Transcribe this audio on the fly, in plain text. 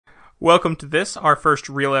Welcome to this, our first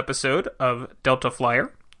real episode of Delta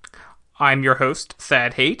Flyer. I'm your host,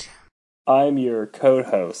 Thad Haight. I'm your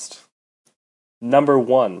co-host, number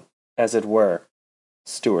one, as it were,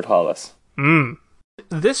 Stuart Hollis.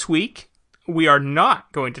 This week, we are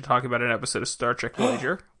not going to talk about an episode of Star Trek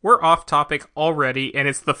Voyager. We're off topic already, and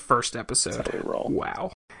it's the first episode. That's how we roll.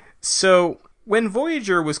 Wow. So, when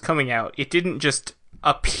Voyager was coming out, it didn't just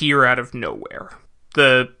appear out of nowhere.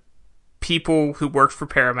 The people who worked for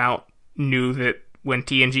Paramount knew that when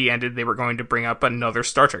TNG ended, they were going to bring up another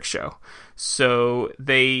Star Trek show. So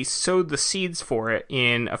they sowed the seeds for it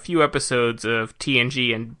in a few episodes of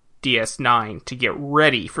TNG and DS9 to get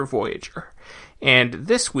ready for Voyager. And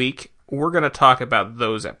this week, we're going to talk about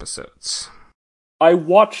those episodes. I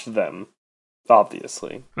watched them,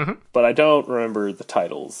 obviously, but I don't remember the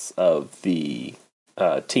titles of the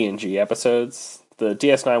TNG episodes. The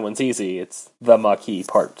DS9 one's easy. It's The Maquis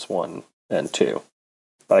Parts 1 and 2.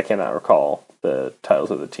 But I cannot recall the titles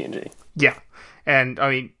of the TNG. Yeah. And, I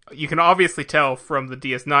mean, you can obviously tell from the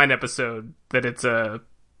DS9 episode that it's a...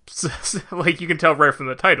 like, you can tell right from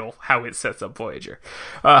the title how it sets up Voyager.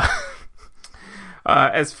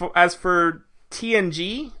 As for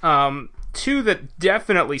TNG, two that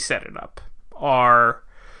definitely set it up are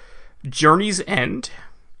Journey's End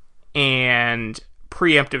and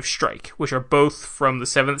Preemptive Strike, which are both from the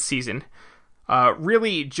 7th season.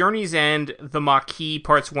 Really, Journey's End, The Maquis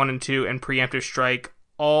Parts 1 and 2, and Preemptive Strike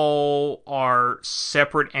all are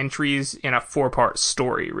separate entries in a 4-part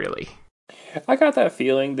story, really. I got that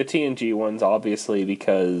feeling. The TNG ones, obviously,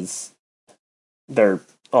 because they're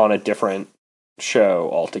on a different show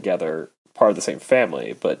altogether, part of the same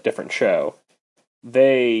family, but different show.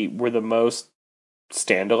 They were the most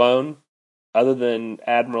standalone. Other than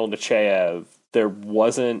Admiral Nechayev, there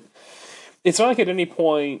wasn't... It's not like at any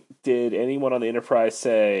point did anyone on the Enterprise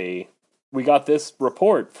say, we got this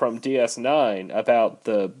report from DS9 about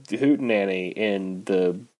the hootenanny in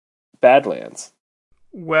the Badlands.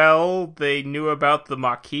 Well, they knew about the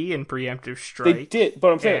Maquis and Preemptive Strike. They did,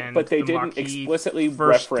 but I'm saying, but they didn't explicitly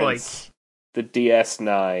reference the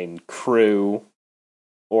DS9 crew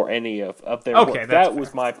or any of their work. That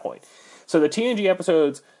was my point. So the TNG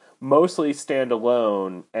episodes mostly stand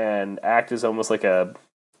alone and act as almost like a...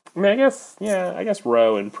 I mean, I guess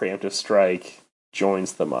Ro in Preemptive Strike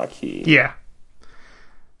joins the Maquis. Yeah.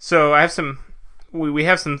 So I have some... We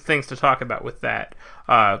have some things to talk about with that.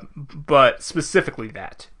 But specifically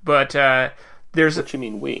that. But there's... What you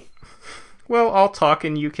mean, we? Well, I'll talk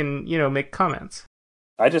and you can, make comments.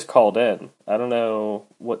 I just called in. I don't know...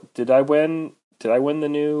 What did I win? Did I win the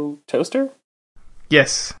new toaster?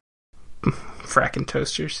 Yes. Frackin'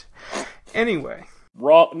 toasters. Anyway.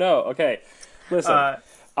 No, okay. Listen...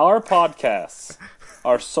 Our podcasts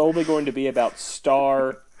are solely going to be about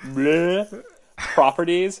star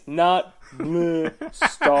properties, not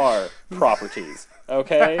star properties.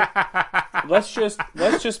 Okay? Let's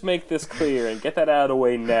just make this clear and get that out of the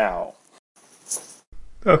way now.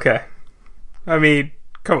 Okay. I mean,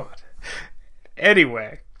 come on.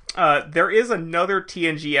 Anyway, there is another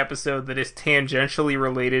TNG episode that is tangentially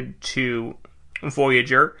related to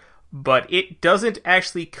Voyager, but it doesn't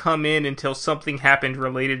actually come in until something happened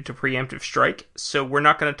related to Preemptive Strike, so we're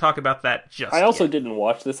not going to talk about that just yet. I also didn't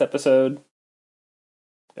watch this episode.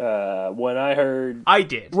 When I heard... I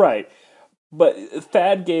did. Right. But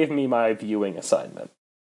Thad gave me my viewing assignment.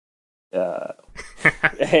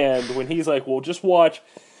 And when he's like, well, just watch...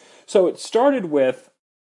 So it started with,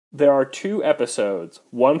 there are 2 episodes,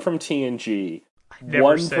 one from TNG,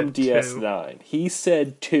 one from DS9. 2. He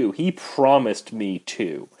said 2. He promised me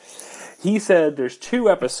 2. He said there's 2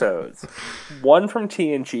 episodes, one from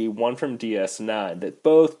TNG, one from DS9, that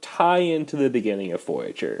both tie into the beginning of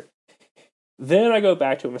Voyager. Then I go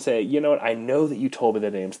back to him and say, you know what, I know that you told me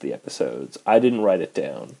the names of the episodes. I didn't write it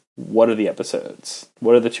down. What are the episodes?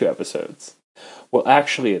 What are the 2 episodes? Well,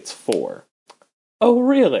 actually, it's 4. Oh,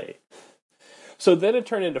 really? So then it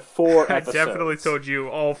turned into 4 episodes. I definitely told you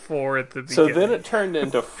all 4 at the beginning. So then it turned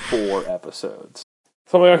into 4 episodes.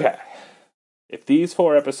 So I'm like, okay, if these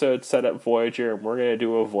 4 episodes set up Voyager and we're going to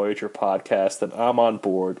do a Voyager podcast, then I'm on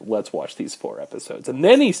board. Let's watch these 4 episodes. And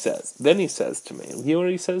then he says to me, you know what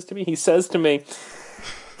he says to me? He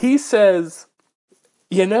says,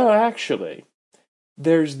 actually,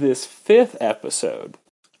 there's this 5th episode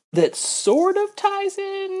that sort of ties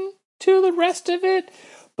in to the rest of it,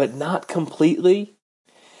 but not completely.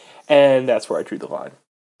 And that's where I drew the line.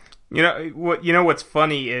 What's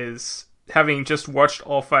funny is, having just watched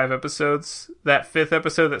all 5 episodes, that 5th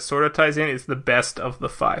episode that sort of ties in is the best of the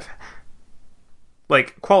 5.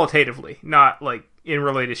 Like, qualitatively, not like in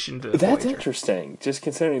relation to That's Voyager. interesting, just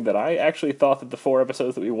considering that I actually thought that the 4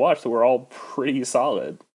 episodes that we watched were all pretty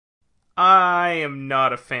solid. I am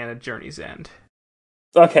not a fan of Journey's End.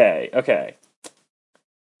 Okay.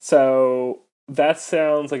 So, that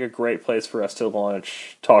sounds like a great place for us to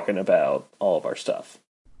launch talking about all of our stuff.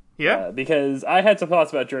 Yeah? Because I had some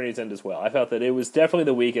thoughts about Journey's End as well. I felt that it was definitely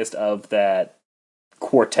the weakest of that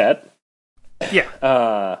quartet.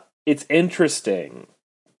 Yeah. It's interesting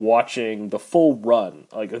watching the full run,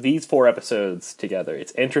 like these 4 episodes together.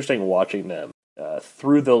 It's interesting watching them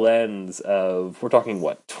through the lens of, we're talking,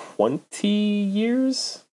 20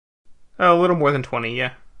 years? A little more than 20,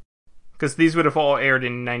 yeah. Because these would have all aired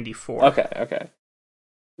in 94. Okay.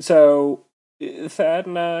 So, Thad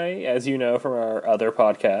and I, as you know from our other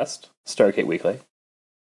podcast, Stargate Weekly,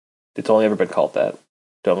 it's only ever been called that.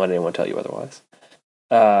 Don't let anyone tell you otherwise.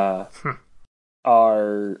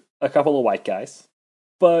 Are a couple of white guys,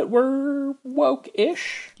 but we're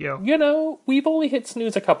woke-ish. Yeah. We've only hit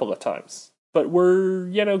snooze a couple of times, but we're,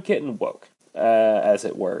 getting woke, as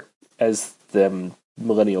it were, as the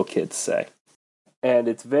millennial kids say. And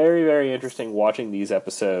it's very, very interesting watching these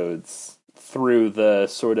episodes through the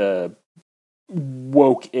sort of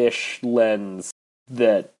woke-ish lens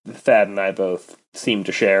that Thad and I both seem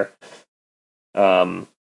to share.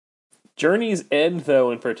 Journey's End,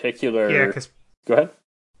 though, in particular... Yeah, because... Go ahead.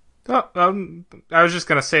 I was just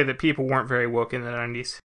going to say that people weren't very woke in the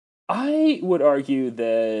 90s. I would argue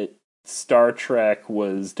that Star Trek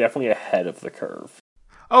was definitely ahead of the curve.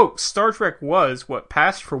 Oh, Star Trek was what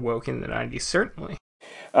passed for woke in the 90s, certainly.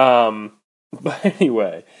 But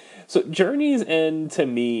anyway, so Journey's End to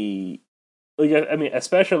me,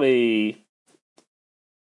 especially,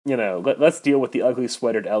 let's deal with the ugly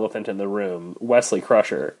sweatered elephant in the room, Wesley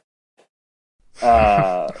Crusher.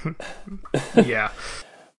 Yeah.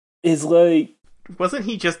 Is like... Wasn't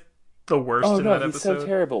he just the worst in that episode? He's so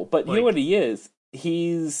terrible. But you know what he is?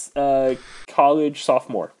 He's a college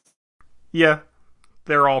sophomore. Yeah.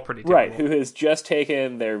 They're all pretty terrible. Right, who has just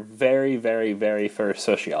taken their very, very, very first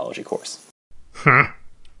sociology course.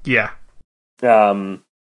 Yeah. So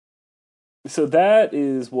that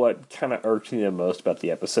is what kind of irked me the most about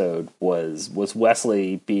the episode was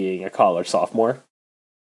Wesley being a college sophomore.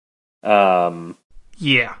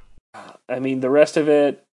 Yeah. I mean, the rest of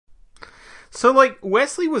it... So,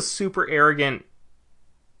 Wesley was super arrogant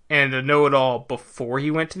and a know-it-all before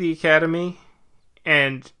he went to the academy.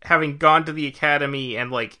 And having gone to the academy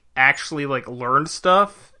and, actually, learned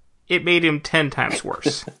stuff, it made him 10 times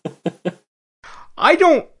worse. I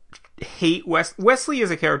don't hate Wesley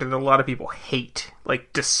is a character that a lot of people hate,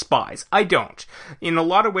 despise. I don't. In a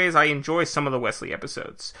lot of ways, I enjoy some of the Wesley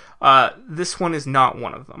episodes. This one is not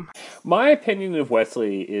one of them. My opinion of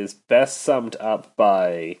Wesley is best summed up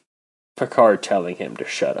by Picard telling him to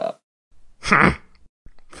shut up. Fair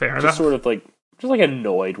enough. Just sort of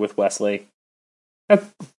annoyed with Wesley.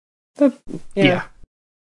 Yeah.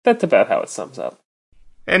 That's about how it sums up.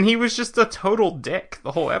 And he was just a total dick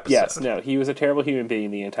the whole episode. Yes, no, he was a terrible human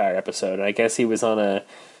being the entire episode. And I guess he was on a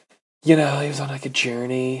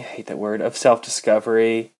journey, I hate that word, of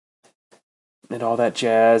self-discovery and all that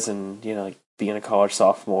jazz, and, being a college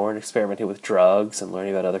sophomore and experimenting with drugs and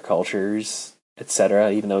learning about other cultures,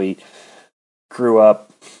 etc., even though he grew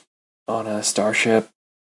up on a starship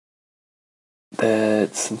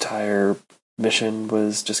that's entire mission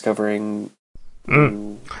was discovering...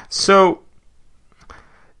 So,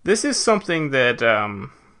 this is something that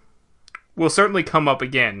will certainly come up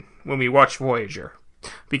again when we watch Voyager,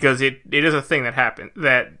 because it is a thing that happened,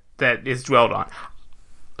 that is that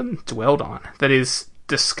is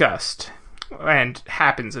discussed and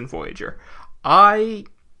happens in Voyager. I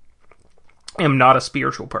am not a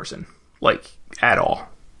spiritual person, at all.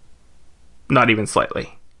 Not even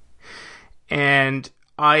slightly. And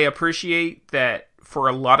I appreciate that for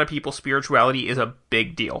a lot of people, spirituality is a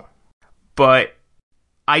big deal. But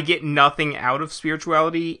I get nothing out of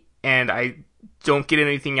spirituality, and I don't get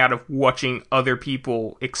anything out of watching other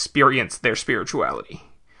people experience their spirituality.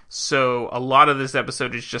 So a lot of this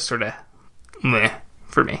episode is just sort of meh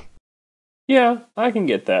for me. Yeah, I can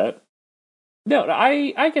get that. No,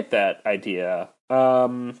 I get that idea.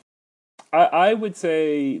 I would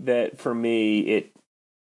say that for me, it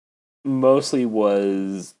mostly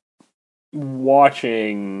was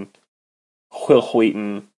watching Wil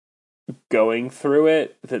Wheaton going through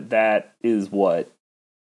it, that is what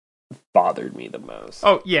bothered me the most.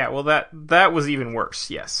 Oh, yeah, well, that was even worse,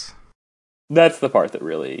 yes. That's the part that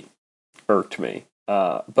really irked me.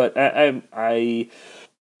 But I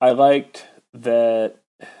liked that...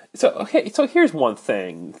 So here's one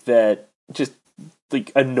thing that just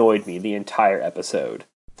annoyed me the entire episode.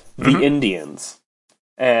 The Indians.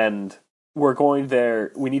 and we're going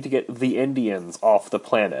there. We need to get the Indians off the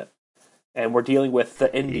planet, and we're dealing with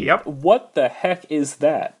the Indians. Yep. What the heck is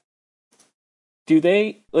that? Do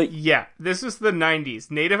they, like... Yeah, this is the 90s.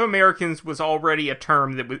 Native Americans was already a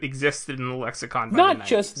term that existed in the lexicon by Not the 90s.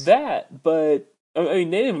 just that, but... I mean,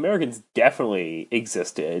 Native Americans definitely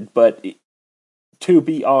existed, but to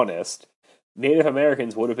be honest, Native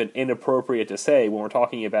Americans would have been inappropriate to say when we're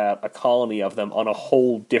talking about a colony of them on a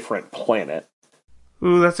whole different planet.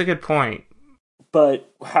 Ooh, that's a good point.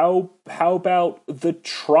 But how about the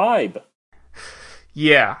tribe?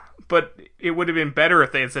 Yeah, but it would have been better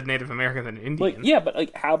if they had said Native American than Indian. Like, yeah, but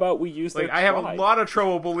like, how about we use their tribe? I have a lot of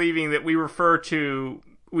trouble believing that we refer to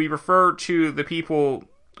the people,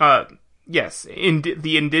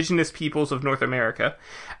 the indigenous peoples of North America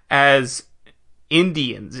as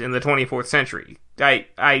Indians in the 24th century.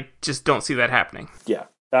 I just don't see that happening. Yeah,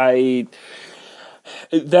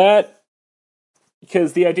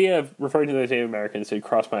 because the idea of referring to the Native Americans did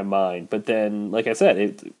cross my mind, but then, like I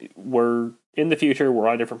said, we're in the future, we're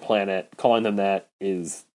on a different planet. Calling them that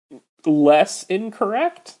is less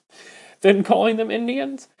incorrect than calling them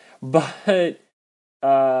Indians. But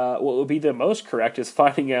what would be the most correct is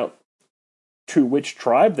finding out to which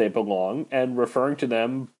tribe they belong and referring to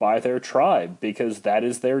them by their tribe, because that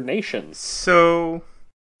is their nation. So...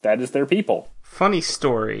 that is their people. Funny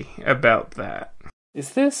story about that.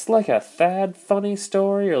 Is this like a Thad funny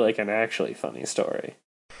story or like an actually funny story?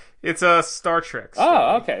 It's a Star Trek story.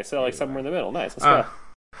 Oh, okay. So like somewhere in the middle. Nice. Let's go.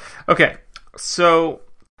 Okay. So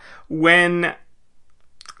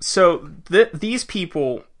these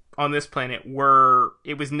people on this planet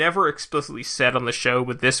it was never explicitly said on the show,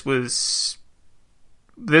 but this was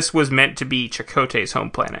meant to be Chakotay's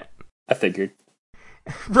home planet. I figured.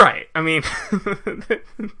 Right. I mean,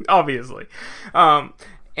 obviously.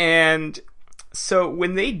 And so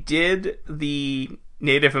when they did the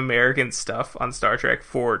Native American stuff on Star Trek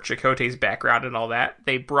for Chakotay's background and all that,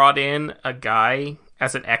 they brought in a guy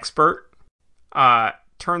as an expert.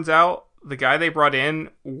 Turns out the guy they brought in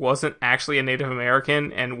wasn't actually a Native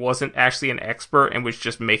American and wasn't actually an expert and was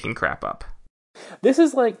just making crap up. This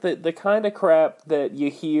is like the kind of crap that you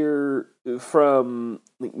hear from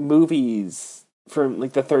like, movies from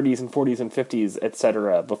like the 30s and 40s and 50s,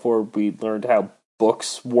 etc. before we learned how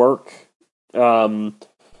books work.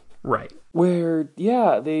 Right. Where,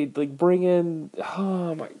 yeah, they like bring in,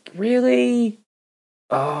 oh my, really?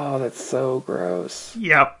 Oh, that's so gross.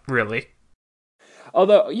 Yep, really.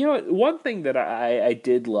 Although, you know, one thing that I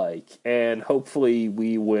did like, and hopefully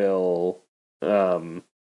we will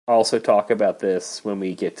also talk about this when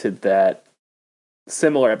we get to that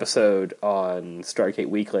similar episode on Stargate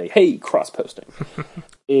Weekly, hey, cross-posting,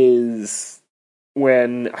 is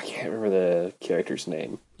when, I can't remember the character's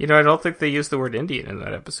name. You know, I don't think they used the word Indian in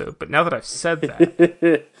that episode, but now that I've said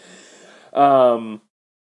that...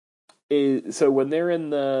 so when they're in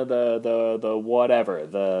the whatever,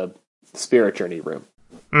 the spirit journey room.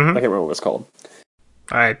 Mm-hmm. I can't remember what it's called.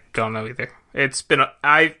 I don't know either.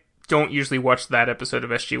 I don't usually watch that episode of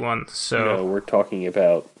SG-1, so... No, we're talking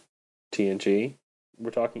about TNG.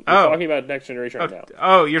 We're talking about Next Generation right now.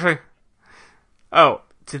 Oh, you're talking... Oh,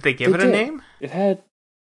 did they give it a name? They had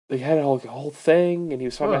a whole thing, and he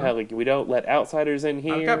was talking about how like we don't let outsiders in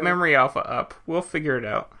here. I've got Memory Alpha up. We'll figure it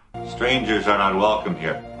out. Strangers are not welcome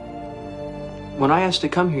here. When I asked to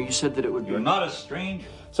come here, you said that it would be... You're not a stranger.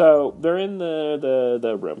 So they're in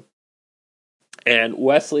the room, and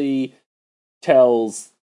Wesley tells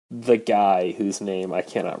the guy whose name I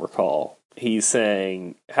cannot recall. He's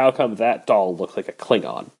saying, "How come that doll looks like a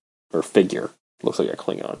Klingon or figure looks like a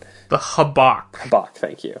Klingon?" The Habak. Habak,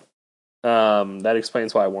 thank you. That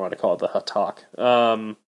explains why I wanted to call it the Hatak.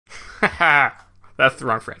 That's the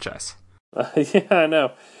wrong franchise. Yeah, I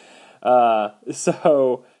know.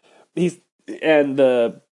 So he's and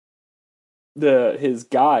his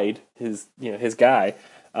guide, his guy.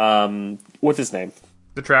 What's his name?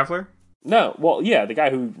 The Traveler? No, well, yeah, the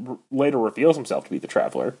guy who later reveals himself to be the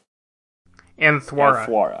Traveler.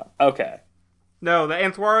 Anthwara. Okay. No, the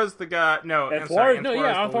Anthwara's the guy. No,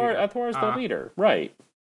 Anthwara's the leader. Right.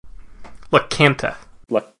 Lakanta.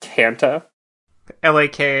 Lakanta.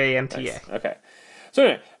 Lakanta. Nice. Okay. So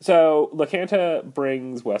anyway, Lakanta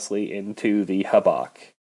brings Wesley into the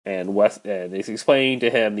Habak, and he's explaining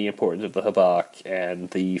to him the importance of the Habak,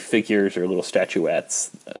 and the figures are little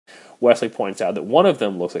statuettes. Wesley points out that one of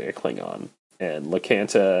them looks like a Klingon, and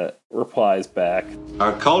Lakanta replies back,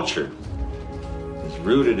 Our culture is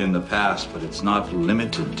rooted in the past, but it's not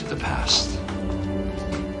limited to the past.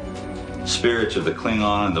 Spirits of the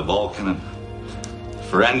Klingon and the Vulcan and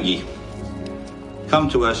Ferengi come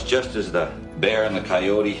to us just as the bear and the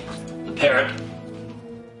coyote, the parrot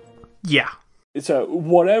Yeah. So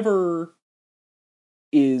whatever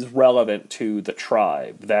is relevant to the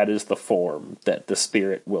tribe, that is the form that the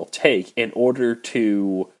spirit will take in order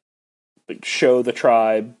to show the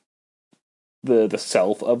tribe the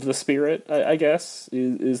self of the spirit, I guess,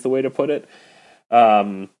 is the way to put it.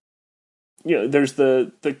 There's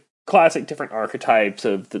the classic different archetypes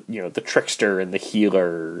of the trickster and the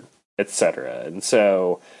healer, etc. And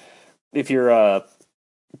so if you're a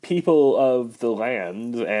people of the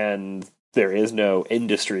land and there is no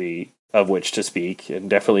industry of which to speak, and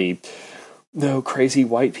definitely no crazy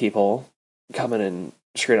white people coming and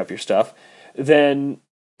screwing up your stuff, then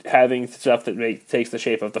having stuff that takes the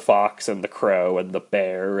shape of the fox and the crow and the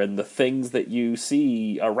bear and the things that you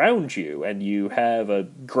see around you and you have a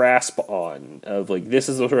grasp on of this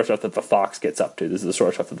is the sort of stuff that the fox gets up to, this is the sort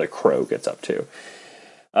of stuff that the crow gets up to.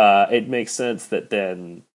 It makes sense that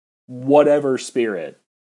then whatever spirit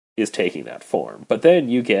is taking that form. But then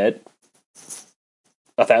you get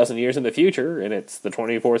 1,000 years in the future and it's the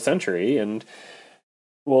 24th century, and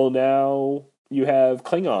now you have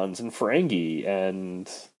Klingons and Ferengi and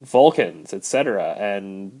Vulcans, etc.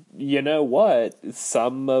 And you know what?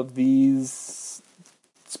 Some of these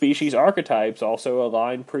species archetypes also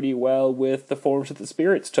align pretty well with the forms that the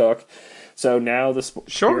spirits took. So now the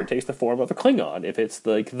spirit takes the form of a Klingon if it's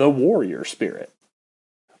the warrior spirit.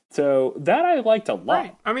 So that I liked a lot.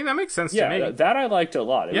 Right. I mean, that makes sense to me. That I liked a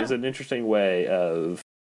lot. It was an interesting way of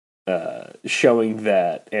showing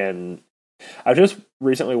that. And I was just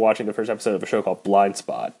recently watching the first episode of a show called Blind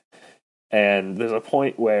Spot. And there's a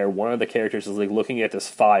point where one of the characters is looking at this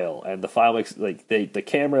file, and the file makes the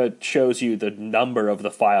camera shows you the number of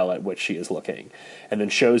the file at which she is looking, and then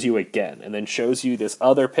shows you again, and then shows you this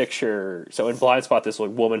other picture. So in Blind Spot, this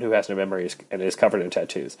woman who has no memories and is covered in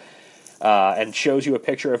tattoos. And shows you a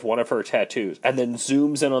picture of one of her tattoos, and then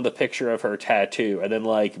zooms in on the picture of her tattoo, and then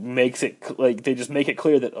makes it they just make it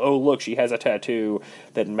clear that, oh look, she has a tattoo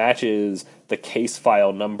that matches the case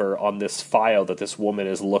file number on this file that this woman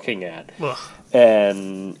is looking at. Ugh.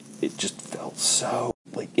 And it just felt so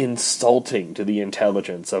insulting to the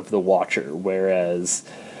intelligence of the watcher, whereas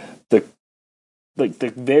the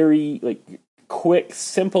very quick,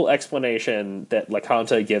 simple explanation that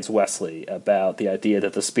LaCanta gives Wesley about the idea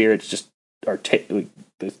that the spirits just are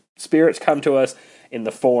the spirits come to us in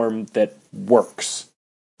the form that works.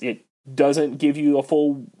 It doesn't give you a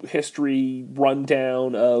full history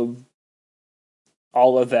rundown of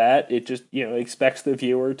all of that. It just expects the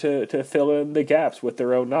viewer to fill in the gaps with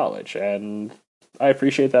their own knowledge, and I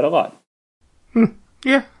appreciate that a lot.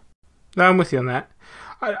 Yeah, no, I'm with you on that.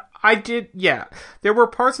 I did, yeah. There were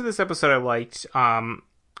parts of this episode I liked.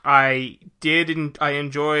 I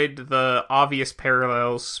enjoyed the obvious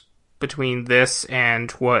parallels between this and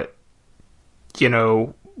what,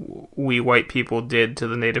 we white people did to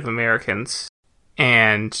the Native Americans.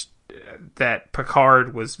 And that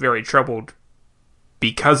Picard was very troubled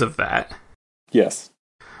because of that. Yes.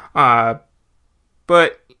 But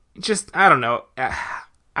just, I don't know.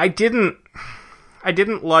 I didn't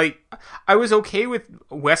like. I was okay with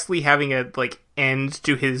Wesley having a end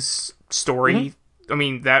to his story. Mm-hmm. I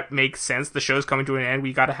mean, that makes sense. The show's coming to an end.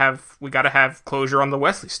 We gotta have closure on the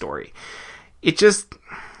Wesley story. It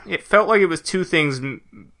felt like it was two things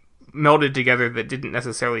melded together that didn't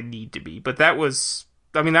necessarily need to be. But that's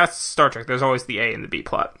Star Trek. There's always the A and the B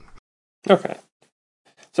plot. Okay.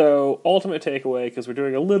 So, ultimate takeaway, because we're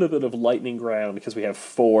doing a little bit of lightning round because we have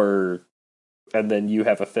 4, and then you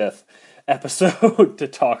have a 5th episode to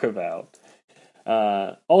talk about.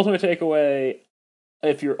 Ultimate takeaway,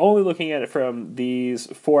 if you're only looking at it from these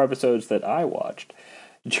 4 episodes that I watched,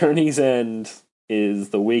 Journey's End is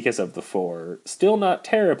the weakest of the 4. Still not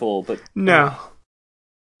terrible, but no.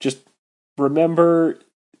 Just remember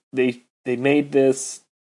they made this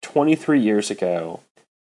 23 years ago,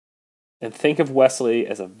 and think of Wesley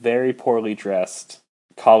as a very poorly dressed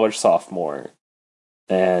college sophomore,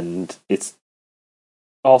 and it's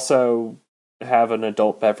also have an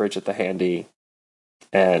adult beverage at the handy,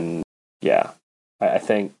 and yeah, I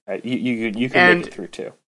think you can make it through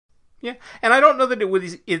too. Yeah, and I don't know that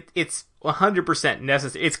it's 100%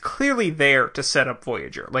 necessary. It's clearly there to set up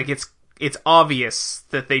Voyager. It's obvious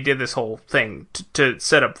that they did this whole thing to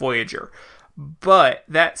set up Voyager. But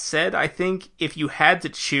that said, I think if you had to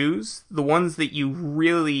choose, the ones that you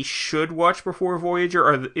really should watch before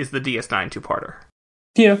Voyager is the DS9 two-parter.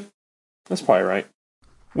 Yeah, that's probably right.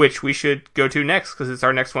 Which we should go to next, because it's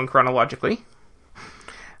our next one chronologically.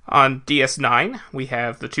 On DS9, we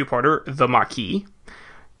have the two-parter, The Maquis,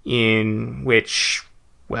 in which,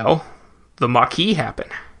 well, the Maquis happen.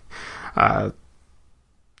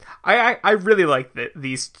 I really like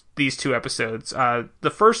these two episodes.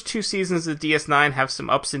 The first two seasons of DS9 have some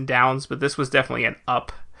ups and downs, but this was definitely an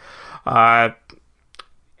up.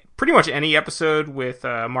 Pretty much any episode with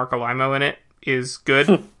Mark Alimo in it is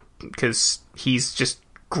good because he's just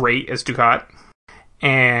great as Dukat,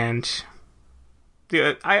 and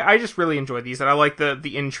I just really enjoy these, and I like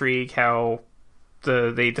the intrigue, how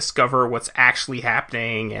they discover what's actually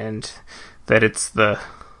happening, and that it's the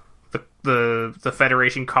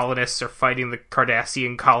Federation colonists are fighting the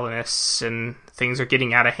Cardassian colonists, and things are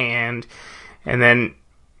getting out of hand. And then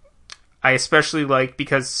I especially like,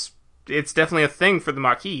 because it's definitely a thing for the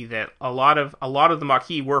Maquis, that a lot of the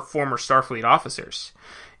Maquis were former Starfleet officers,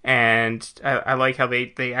 and I like how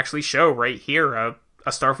they actually show right here a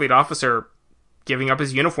Starfleet officer giving up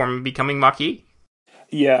his uniform and becoming Maquis.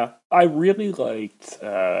 Yeah, I really liked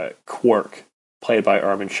Quark, played by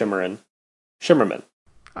Armin Shimmerman.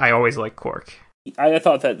 I always like Quark. I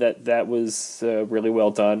thought that was really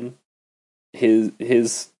well done.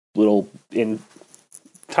 His little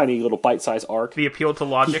tiny little bite-sized arc. The appeal to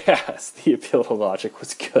logic. Yes, the appeal to logic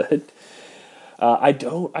was good.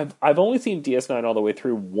 I've only seen DS9 all the way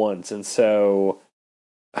through once, and so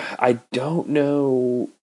I don't know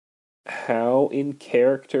how in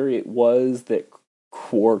character it was that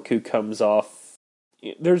Quark, who comes off...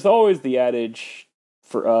 There's always the adage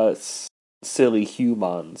for us silly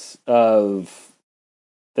humans of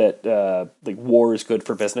that like war is good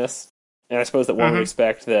for business, and I suppose that one would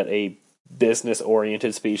expect that a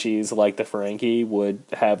business-oriented species like the Ferengi would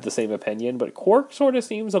have the same opinion, but Quark sort of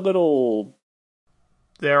seems a little...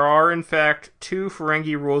 There are, in fact, 2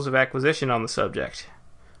 Ferengi rules of acquisition on the subject.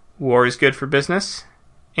 War is good for business,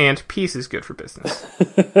 and peace is good for business.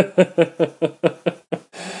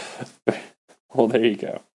 Well, there you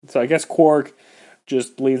go. So I guess Quark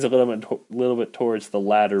just leans a little bit towards the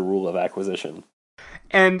latter rule of acquisition.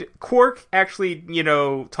 And Quark actually,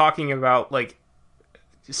 talking about, like,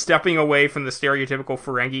 stepping away from the stereotypical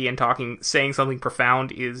Ferengi and saying something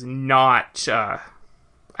profound is not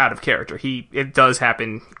out of character. It does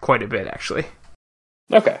happen quite a bit, actually.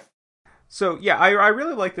 Okay. So yeah, I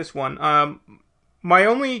really like this one. My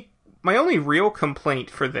only real complaint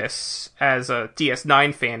for this as a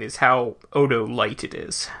DS9 fan is how Odo light it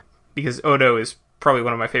is, because Odo is probably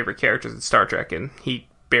one of my favorite characters in Star Trek, and he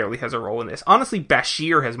barely has a role in this. Honestly,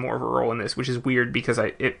 Bashir has more of a role in this, which is weird because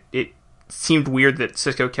it seemed weird that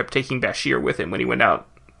Sisko kept taking Bashir with him when he went out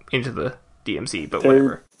into the DMZ, but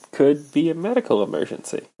whatever. Could be a medical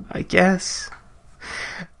emergency, I guess.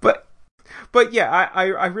 But yeah,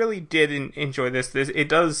 I really did enjoy this.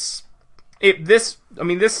 This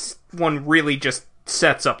one really just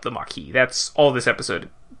sets up the Maquis. That's all this episode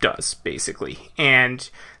does, basically. And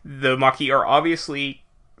the Maquis are obviously,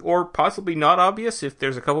 or possibly not obvious, if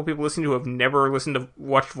there's a couple people listening who have never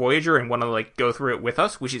watched Voyager and want to like go through it with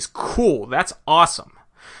us, which is cool. That's awesome.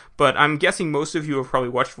 But I'm guessing most of you have probably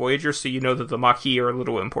watched Voyager, so you know that the Maquis are a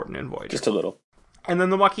little important in Voyager. Just a little. And then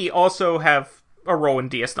the Maquis also have a role in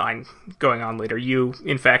DS9 going on later. You,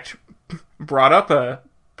 in fact, brought up a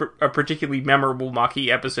particularly memorable Maquis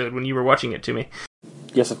episode when you were watching it to me.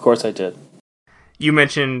 Yes, of course I did. You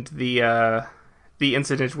mentioned the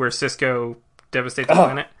incident where Sisko devastates the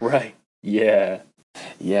planet. Right. Yeah.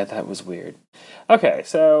 Yeah, that was weird. Okay,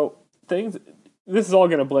 so this is all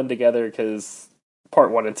going to blend together because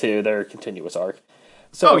part 1 and 2, they're a continuous arc.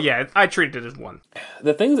 So, yeah, I treated it as one.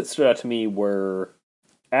 The things that stood out to me were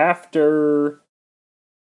after...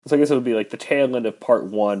 So I guess it would be like the tail end of part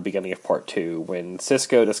 1, beginning of part 2, when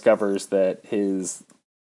Sisko discovers that his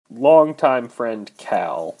longtime friend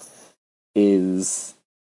Cal is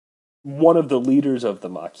one of the leaders of the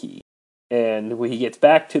Maquis. And when he gets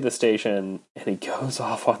back to the station, and he goes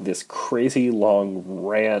off on this crazy long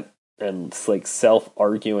rant and like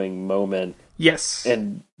self-arguing moment. Yes.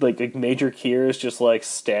 And like Major Kier is just like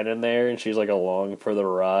standing there, and she's like along for the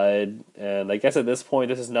ride. And I guess at this point,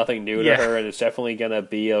 this is nothing new to her, and it's definitely gonna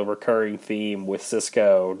be a recurring theme with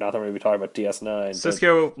Sisko. Not that we're gonna be talking about DS9.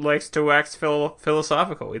 Sisko likes to wax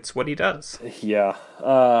philosophical. It's what he does. Yeah.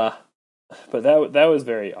 But that was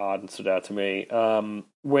very odd and stood out to me.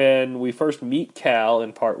 When we first meet Cal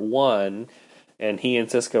in part 1, and he and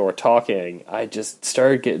Sisko are talking, I just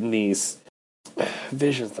started getting these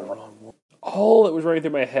visions the wrong way. All that was running through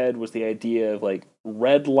my head was the idea of like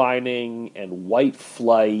redlining and white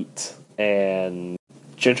flight and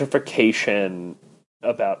gentrification,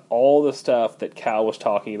 about all the stuff that Cal was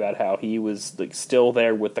talking about, how he was like still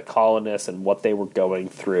there with the colonists and what they were going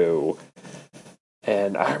through.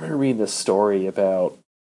 And I remember reading this story about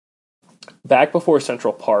back before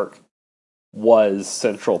Central Park was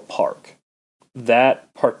Central Park.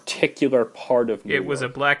 that particular part of New York. It was a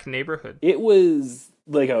black neighborhood. It was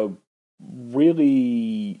like a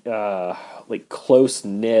really like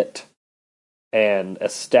close-knit and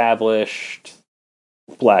established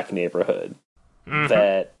black neighborhood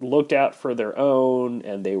that looked out for their own,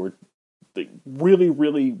 and they were really,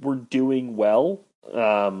 really were doing well.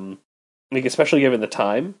 Like especially given the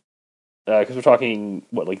time, because we're talking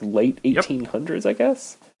like late 1800s, I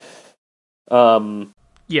guess.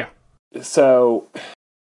 Yeah. So,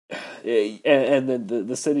 and then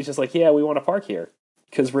the city's just like, yeah, we want to park here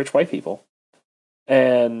because rich white people,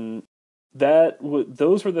 and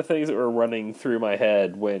those were the things that were running through my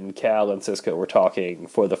head when Cal and Sisko were talking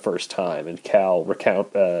for the first time, and Cal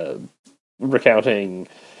recounting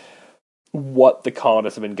what the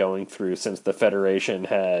colonists have been going through since the Federation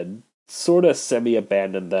had sort of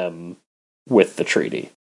semi-abandoned them with the treaty.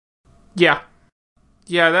 Yeah,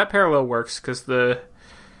 that parallel works because the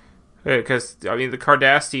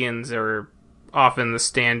Cardassians are often the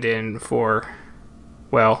stand-in for,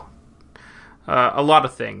 well, a lot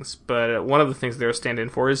of things, but one of the things they're stand-in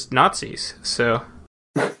for is Nazis. So,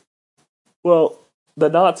 well, the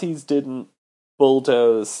Nazis didn't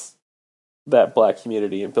bulldoze that black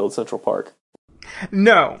community and build Central Park.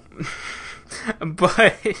 No,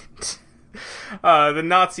 but the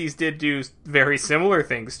Nazis did do very similar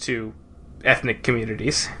things to ethnic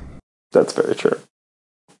communities. That's very true.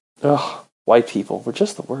 Ugh, white people, we're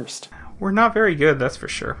just the worst. We're not very good, that's for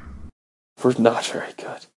sure. We're not very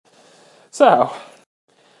good. So,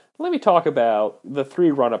 let me talk about the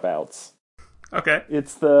three runabouts. Okay.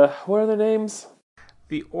 It's what are the names?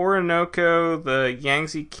 The Orinoco, the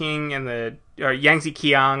Yangtze King, and the Yangtze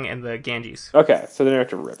Kiang, and the Ganges. Okay, so they're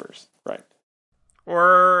after rivers, right?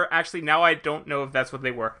 Or, actually, now I don't know if that's what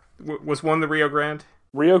they were. Was one the Rio Grande?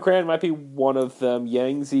 Rio Grande might be one of them.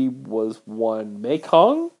 Yangtze was one.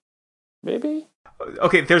 Mekong? Maybe?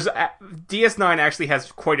 Okay, there's DS9 actually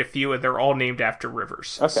has quite a few, and they're all named after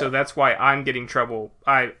rivers. Okay. So that's why I'm getting trouble.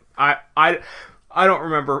 I don't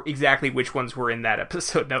remember exactly which ones were in that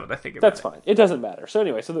episode now that I think about it. That's fine. It doesn't matter. So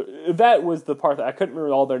anyway, that was the part that I couldn't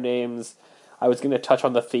remember all their names. I was going to touch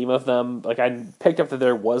on the theme of them. Like, I picked up that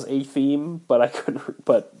there was a theme, but I couldn't.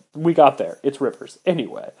 But we got there. It's rivers.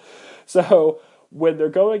 Anyway, so when they're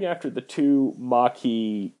going after the two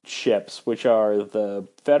Maquis ships, which are the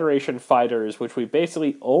Federation fighters, which we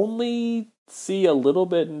basically only see a little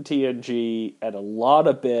bit in TNG and a lot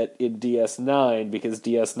of bit in DS9, because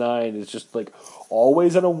DS9 is just like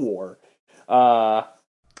always in a war.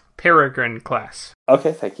 Peregrine class.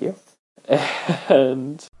 Okay, thank you.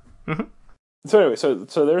 And so anyway, so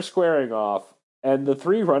they're squaring off, and the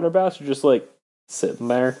three runabouts are just like sitting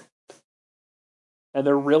there. And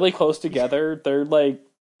they're really close together. They're like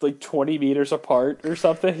 20 meters apart or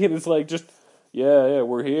something. And it's like, just, yeah,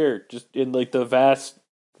 we're here. Just in like the vast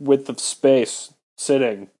width of space,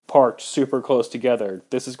 sitting, parked, super close together.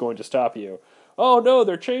 This is going to stop you. Oh no,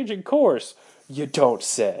 they're changing course. You don't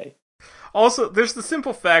say. Also, there's the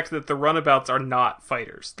simple fact that the runabouts are not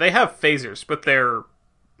fighters. They have phasers, but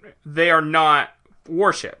they are not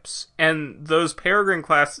warships. And those Peregrine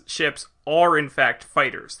class ships are in fact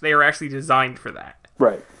fighters. They are actually designed for that.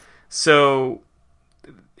 Right. So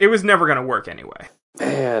it was never going to work anyway.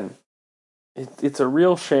 Man, it's a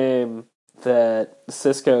real shame that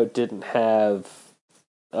Sisko didn't have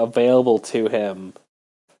available to him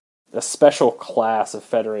a special class of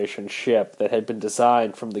Federation ship that had been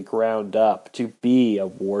designed from the ground up to be a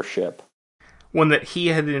warship. One that he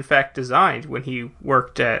had in fact designed when he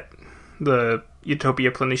worked at the Utopia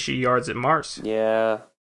Planitia yards at Mars. Yeah.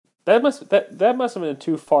 That must have been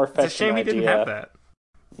too far-fetched. It's a shame he didn't have that.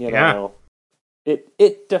 You know,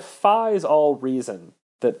 it defies all reason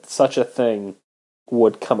that such a thing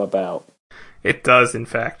would come about. It does, in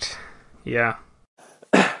fact. Yeah.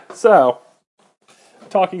 So,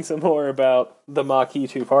 talking some more about the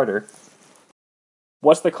Maquis two-parter.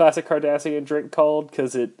 What's the classic Cardassian drink called?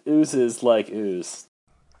 Because it oozes like ooze.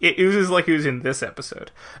 It oozes like ooze in this episode.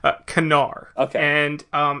 Kanar. Okay. And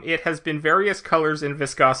it has been various colors and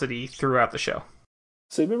viscosity throughout the show.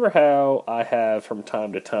 So remember how I have, from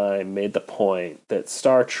time to time, made the point that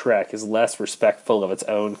Star Trek is less respectful of its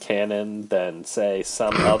own canon than, say,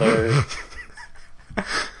 some other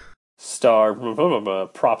star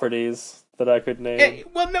properties that I could name?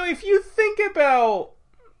 Well, no, if you think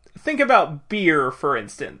about beer, for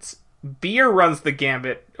instance. Beer runs the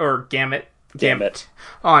gamut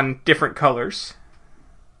on different colors.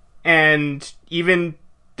 And even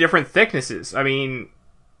different thicknesses. I mean,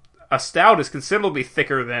 a stout is considerably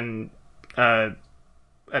thicker than an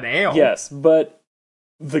ale. Yes, but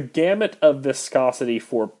the gamut of viscosity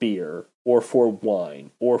for beer, or for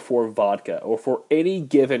wine, or for vodka, or for any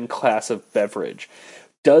given class of beverage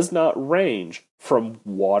does not range from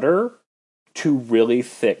water to really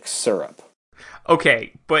thick syrup.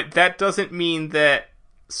 Okay, but that doesn't mean that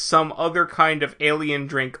some other kind of alien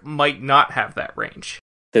drink might not have that range.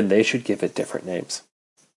 Then they should give it different names.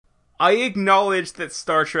 I acknowledge that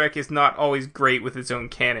Star Trek is not always great with its own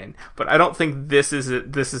canon, but I don't think this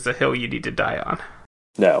is a hill you need to die on.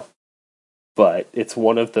 No. But it's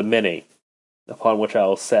one of the many upon which I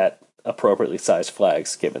will set appropriately sized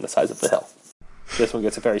flags given the size of the hill. This one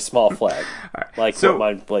gets a very small flag. Right. Like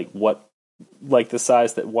the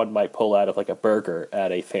size that one might pull out of like a burger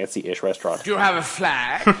at a fancy-ish restaurant. Do you have a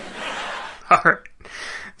flag? Alright.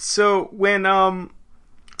 So when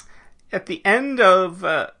at the end of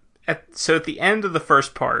the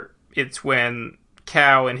first part, it's when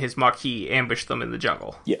Cal and his Maquis ambush them in the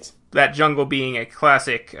jungle. Yes. That jungle being a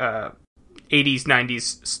classic 80s,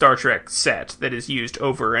 90s Star Trek set that is used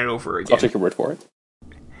over and over again. I'll take your word for it.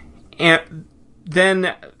 And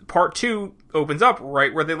then part 2 opens up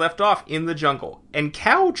right where they left off, in the jungle. And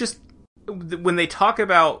Cal just, when they talk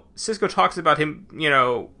about, Sisko talks about him,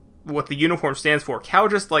 what the uniform stands for, Cal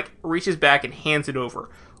just, reaches back and hands it over.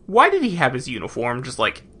 Why did he have his uniform just,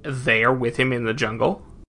 there with him in the jungle?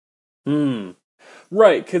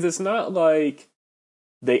 Right, because it's not like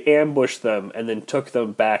they ambushed them and then took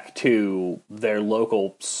them back to their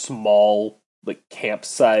local small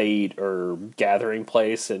campsite or gathering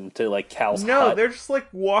place and to Cal's hut. No, they're just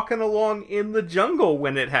walking along in the jungle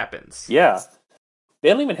when it happens. Yeah. They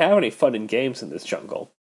don't even have any fun and games in this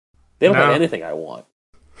jungle. They don't have anything I want.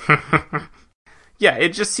 Yeah, it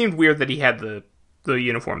just seemed weird that he had the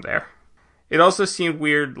uniform there. It also seemed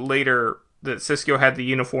weird later that Sisko had the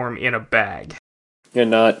uniform in a bag.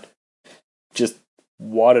 And not just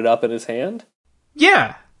wadded up in his hand?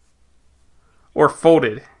 Yeah. Or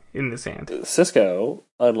folded in his hand. Sisko,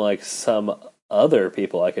 unlike some other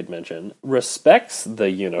people I could mention, respects the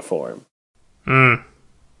uniform. Alright.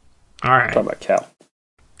 I'm talking about Cal.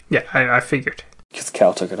 Yeah, I figured. Because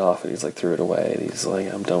Cal took it off and he's threw it away and he's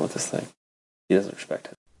I'm done with this thing. He doesn't respect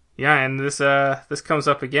it. Yeah, and this comes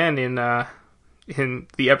up again in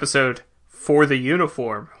the episode For the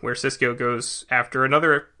Uniform, where Sisko goes after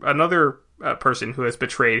another person who has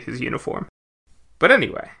betrayed his uniform. But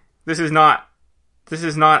anyway, this is not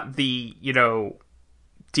the,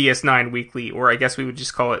 DS9 Weekly, or I guess we would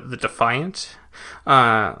just call it the Defiant.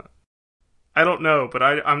 I don't know, but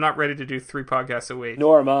I'm not ready to do 3 podcasts a week.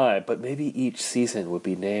 Nor am I, but maybe each season would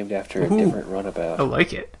be named after a different runabout. I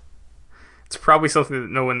like it. It's probably something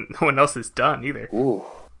that no one else has done either. Ooh.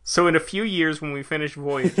 So in a few years when we finish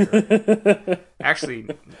Voyager... actually,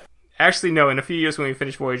 no, in a few years when we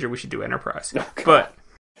finish Voyager, we should do Enterprise. Oh, but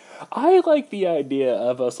I like the idea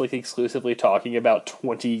of us exclusively talking about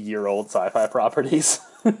 20-year-old sci-fi properties.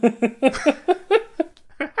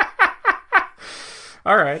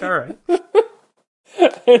 All right.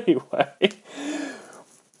 Anyway,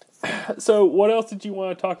 so what else did you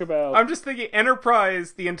want to talk about? I'm just thinking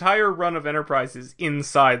Enterprise, the entire run of Enterprise is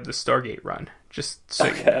inside the Stargate run. Just so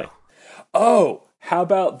you know. Oh, how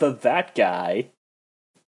about that guy?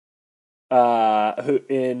 He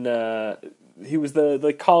was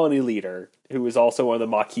the colony leader, who was also one of the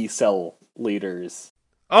Maquis cell leaders.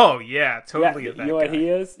 Oh yeah, totally. Yeah, you know what he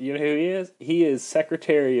is? You know who he is? He is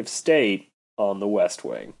Secretary of State on the West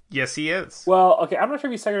Wing. Yes, he is. Well, okay, I'm not sure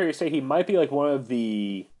if he's Secretary of State. He might be one of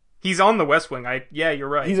the... He's on the West Wing. Yeah, you're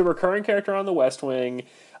right. He's a recurring character on the West Wing.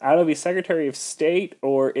 I don't know if he's Secretary of State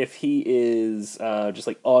or if he is just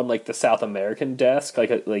on the South American desk,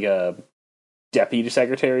 like a Deputy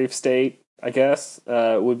Secretary of State, I guess,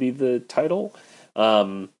 would be the title.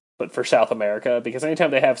 But for South America, because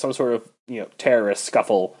anytime they have some sort of terrorist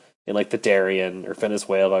scuffle in the Darien or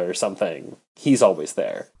Venezuela or something, he's always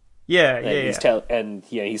there. Yeah, he's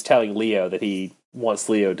telling Leo that he wants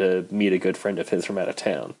Leo to meet a good friend of his from out of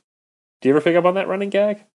town. Do you ever pick up on that running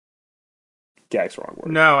gag? Gag's the wrong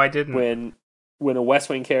word. No, I didn't. When a West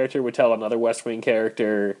Wing character would tell another West Wing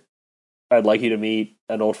character, I'd like you to meet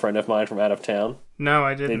an old friend of mine from out of town. No,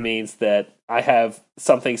 I didn't. It means that I have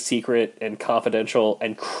something secret and confidential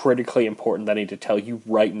and critically important that I need to tell you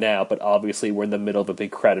right now, but obviously we're in the middle of a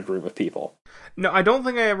big crowded room of people. No, I don't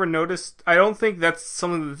think I ever noticed. I don't think that's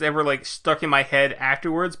something that's ever stuck in my head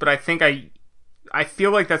afterwards, but I think I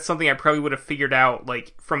feel like that's something I probably would have figured out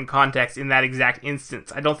from context in that exact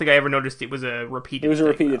instance. I don't think I ever noticed it was a repeated thing. It was a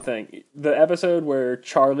repeated thing. The episode where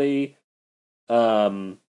Charlie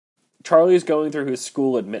Charlie's going through his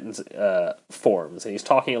school admittance forms, and he's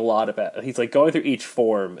talking a lot about. He's like going through each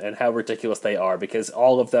form and how ridiculous they are because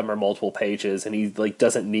all of them are multiple pages, and he like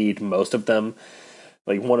doesn't need most of them.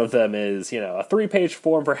 Like one of them is, a 3-page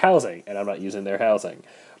form for housing, and I'm not using their housing.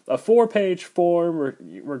 A 4-page form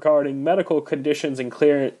regarding medical conditions and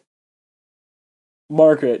clearance.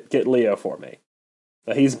 Margaret, get Leo for me.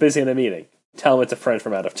 He's busy in a meeting. Tell him it's a friend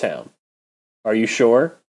from out of town. Are you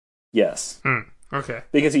sure? Yes. Okay.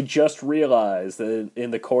 Because he just realized that in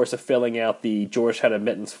the course of filling out the Georgetown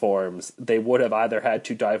admittance forms, they would have either had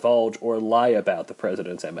to divulge or lie about the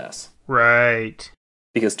president's MS. Right.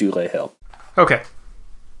 Because Dulé Hill. Okay.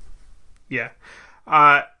 Yeah.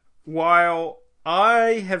 While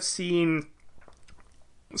I have seen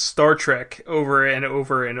Star Trek over and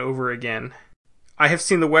over and over again, I have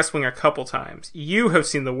seen The West Wing a couple times. You have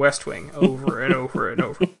seen The West Wing over and over and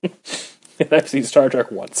over. And I've seen Star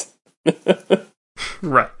Trek once.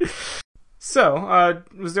 Right. So,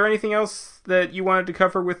 was there anything else that you wanted to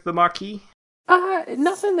cover with the Maquis?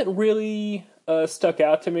 Nothing that really stuck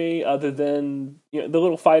out to me other than the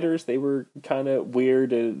little fighters. They were kind of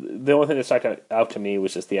weird. The only thing that stuck out to me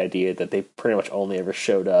was just the idea that they pretty much only ever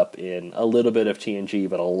showed up in a little bit of TNG,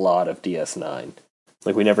 but a lot of DS9.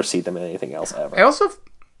 Like, we never see them in anything else ever. I also,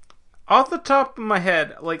 off the top of my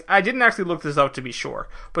head, like, I didn't actually look this up to be sure,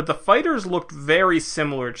 but the fighters looked very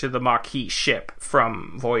similar to the Maquis ship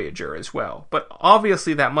from Voyager as well. But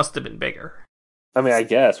obviously that must have been bigger. I mean, I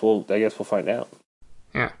guess we'll find out.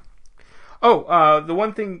 Yeah. Oh, the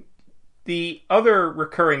one thing, the other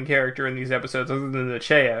recurring character in these episodes, other than the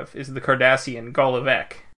Cheyev, is the Cardassian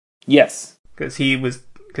Golovec. Yes, because he was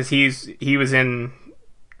in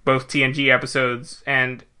both TNG episodes,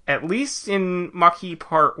 and at least in Maquis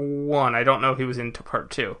Part 1. I don't know if he was in Part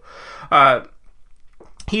 2.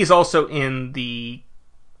 He's also in the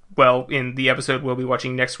episode we'll be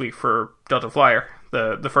watching next week for Delta Flyer,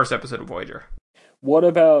 the first episode of Voyager. What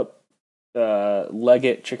about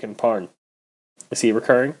Leggett Chicken Parn? Is he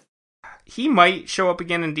recurring? He might show up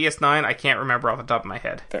again in DS9. I can't remember off the top of my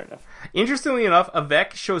head. Fair enough. Interestingly enough,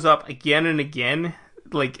 Avec shows up again and again,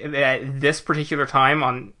 like at this particular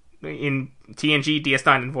time in TNG,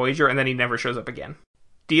 DS9, and Voyager, and then he never shows up again.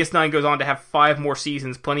 DS9 goes on to have 5 more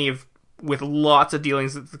seasons, with lots of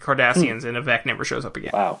dealings with the Cardassians, and Avec never shows up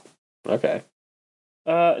again. Wow. Okay.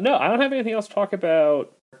 No, I don't have anything else to talk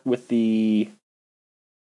about with the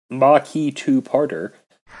Maquis 2-parter.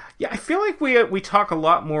 Yeah, I feel like we talk a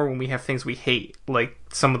lot more when we have things we hate, like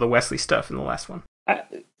some of the Wesley stuff in the last one.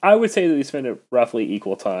 I would say that we spent a roughly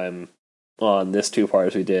equal time on this 2-part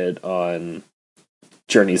as we did on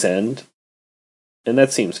Journey's End, and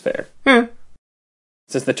that seems fair. Yeah.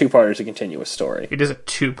 Since the 2-part is a continuous story. It is a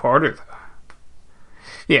 2-parter, though.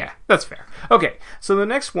 Yeah, that's fair. Okay, so the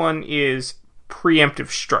next one is Preemptive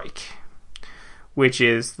Strike, which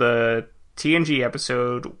is the TNG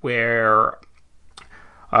episode where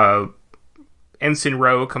Ensign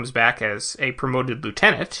Ro comes back as a promoted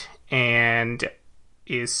lieutenant and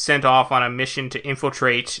is sent off on a mission to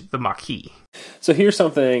infiltrate the Maquis. So here's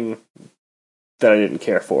something that I didn't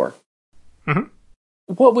care for. Mm-hmm.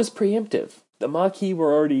 What was preemptive? The Maquis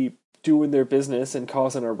were already doing their business and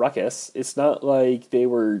causing a ruckus. It's not like they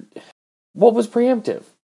were... What was preemptive?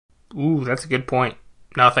 Ooh, that's a good point.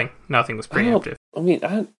 Nothing was preemptive.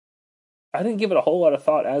 I didn't give it a whole lot of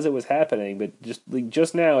thought as it was happening, but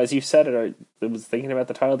just now, as you said it, I was thinking about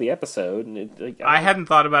the title of the episode, and I hadn't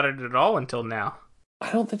thought about it at all until now.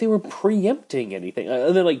 I don't think they were preempting anything.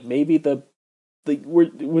 Other than maybe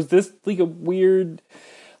was this a weird,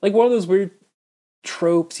 one of those weird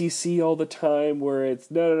tropes you see all the time where it's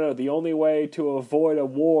no, the only way to avoid a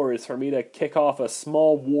war is for me to kick off a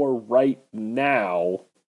small war right now.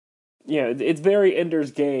 It's very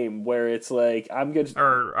Ender's Game where it's like I'm good.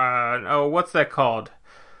 Or what's that called?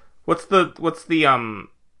 What's the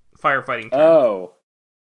firefighting term? Oh,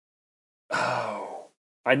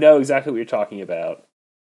 I know exactly what you're talking about.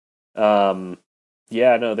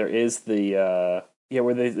 There is the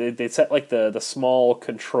where they set the small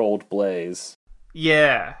controlled blaze.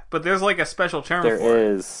 Yeah, but there's a special term for it.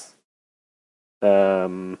 There is.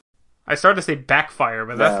 I started to say backfire,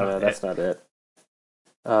 but that's not it.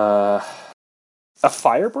 A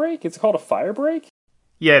fire break? It's called a fire break?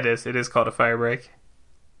 Yeah, it is. It is called a fire break.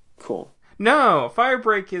 Cool. No, a fire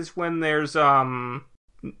break is when there's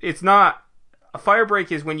it's not. A fire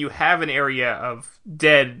break is when you have an area of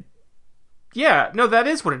dead. Yeah, no, that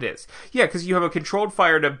is what it is. Yeah, because you have a controlled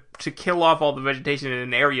fire to kill off all the vegetation in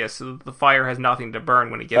an area so that the fire has nothing to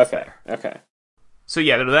burn when it gets there. Okay. So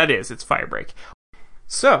yeah, it's fire break.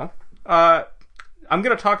 So, I'm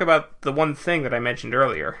going to talk about the one thing that I mentioned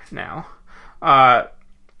earlier now.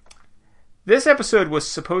 This episode was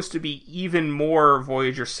supposed to be even more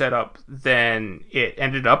Voyager setup than it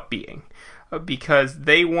ended up being, because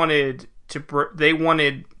they wanted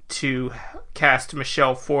to cast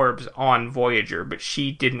Michelle Forbes on Voyager, but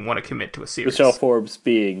she didn't want to commit to a series. Michelle Forbes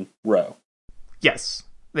being Ro. Yes.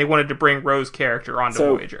 They wanted to bring Ro's character onto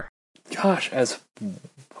Voyager. Gosh, as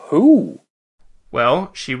who?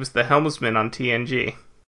 Well, she was the helmsman on TNG.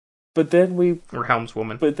 But then we... Or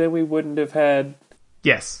helmswoman. But then we wouldn't have had...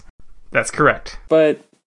 Yes, that's correct. But...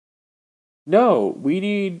 No, we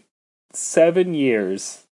need 7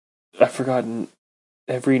 years. I've forgotten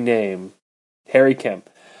every name. Harry Kemp.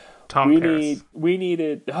 Tom Paris. We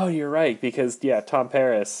needed... Oh, you're right, because, Tom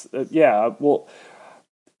Paris.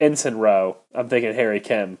 Ensign Ro. I'm thinking Harry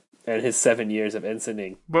Kemp and his 7 years of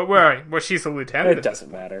ensigning. But why? Well, she's a lieutenant. It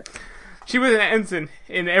doesn't matter. She was an ensign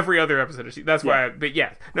in every other episode. That's why. But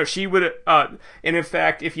no, she would. And in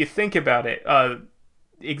fact, if you think about it,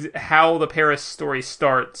 how the Paris story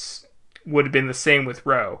starts would have been the same with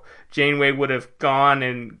Ro. Janeway would have gone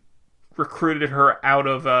and recruited her out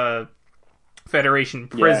of a Federation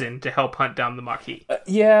prison to help hunt down the Maquis.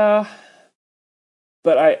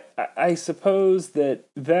 But I suppose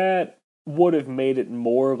that would have made it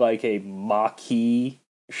more like a Maquis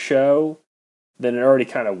show than it already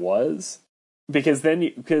kind of was. Because then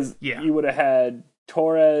you would have had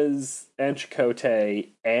Torres and Chakotay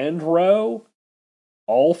and Ro,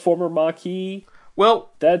 all former Maquis.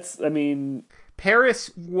 Well,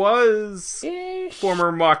 Paris was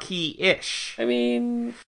former Maquis-ish.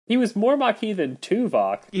 He was more Maquis than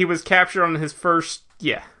Tuvok. He was captured on his first,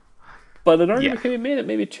 But an argument can be made that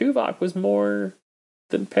maybe Tuvok was more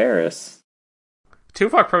than Paris.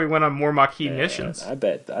 Tuvok probably went on more Maquis missions. I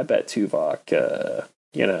bet Tuvok,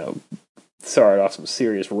 started off some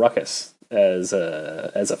serious ruckus as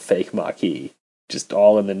a fake Maquis, just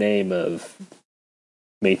all in the name of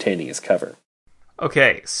maintaining his cover.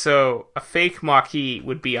 Okay, so a fake Maquis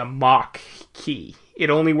would be a Maquis. It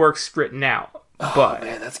only works written out. Oh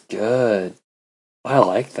man, that's good. I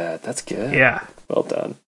like that. That's good. Yeah. Well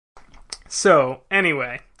done. So,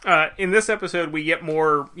 anyway, in this episode, we get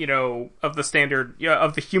more, of the standard,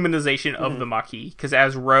 of the humanization of the Maquis, because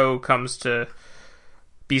as Ro comes to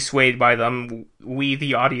be swayed by them, we,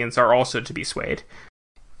 the audience, are also to be swayed.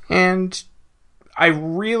 And I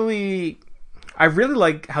really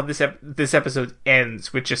like how this episode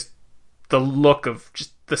ends with just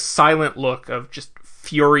the silent look of just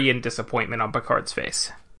fury and disappointment on Picard's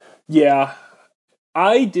face. Yeah.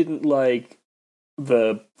 I didn't like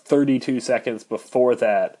the 32 seconds before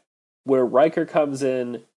that, where Riker comes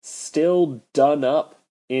in, still done up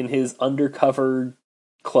in his undercover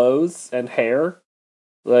clothes and hair.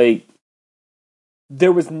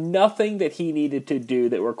 There was nothing that he needed to do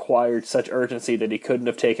that required such urgency that he couldn't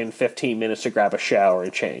have taken 15 minutes to grab a shower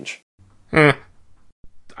and change.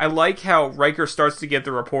 I like how Riker starts to get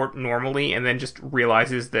the report normally and then just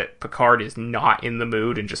realizes that Picard is not in the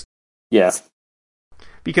mood and just... Yes.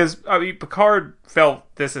 Because, Picard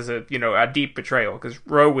felt this as a deep betrayal, because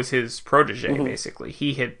Ro was his protege, basically.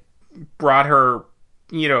 He had brought her,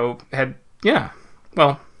 I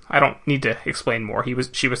don't need to explain more.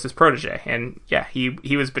 She was his protege, and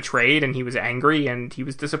he was betrayed, and he was angry, and he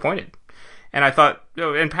was disappointed. And I thought,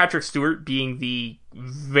 and Patrick Stewart, being the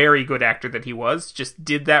very good actor that he was, just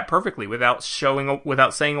did that perfectly without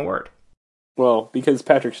saying a word. Well, because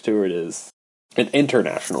Patrick Stewart is an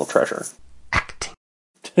international treasure. Acting.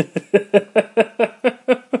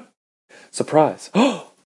 Surprise.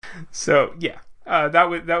 So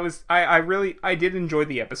I did enjoy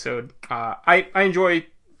the episode. I enjoy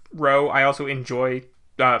Ro. I also enjoy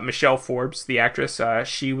Michelle Forbes, the actress.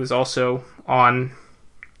 She was also on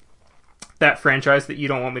that franchise that you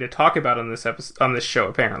don't want me to talk about on this show,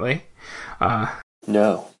 apparently.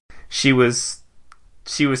 No. She was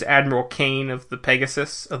Admiral Kane of the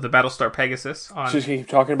Battlestar Pegasus. Just keep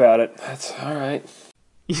talking about it. That's all right.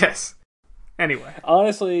 Yes. Anyway.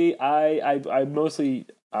 Honestly, I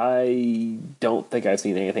don't think I've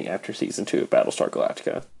seen anything after season 2 of Battlestar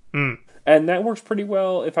Galactica. And that works pretty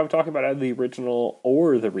well if I'm talking about either the original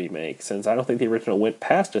or the remake, since I don't think the original went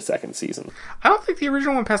past a second season. I don't think the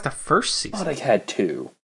original went past the first season. I thought it had 2.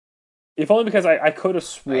 If only because I could have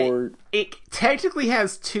swore... It technically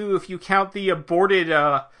has 2 if you count the aborted...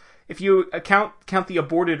 count the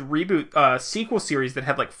aborted reboot sequel series that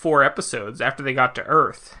had 4 episodes after they got to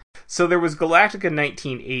Earth. So there was Galactica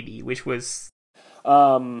 1980, which was...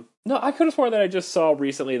 No, I could have sworn that I just saw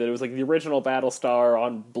recently that it was the original Battlestar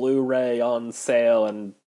on Blu-ray on sale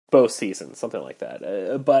and both seasons, something like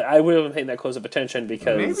that. But I wouldn't pay that close of attention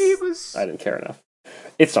because maybe it was... I didn't care enough.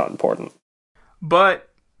 It's not important. But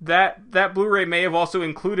That Blu-ray may have also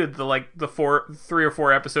included the 3 or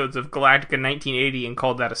 4 episodes of Galactica 1980 and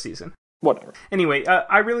called that a season. Whatever. Anyway,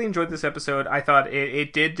 I really enjoyed this episode. I thought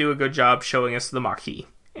it did do a good job showing us the Maquis.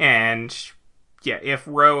 And yeah, if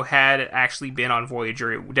Ro had actually been on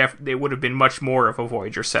Voyager, it would have been much more of a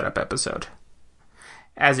Voyager setup episode.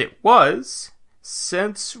 As it was,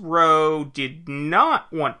 since Ro did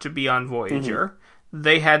not want to be on Voyager,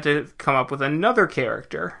 they had to come up with another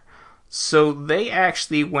character. So they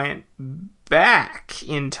actually went back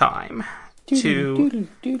in time to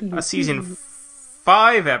a season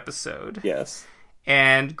 5 episode. Yes.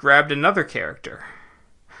 And grabbed another character.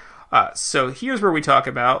 So here's where we talk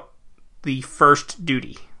about the First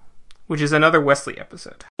Duty, which is another Wesley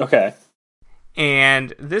episode. Okay.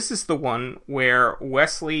 And this is the one where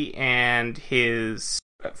Wesley and his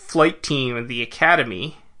flight team of the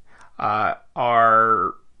Academy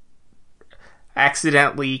are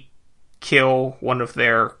accidentally kill one of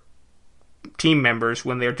their team members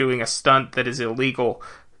when they're doing a stunt that is illegal,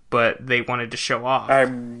 but they wanted to show off.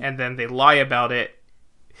 And then they lie about it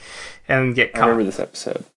and get caught. I remember this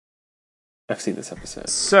episode. I've seen this episode.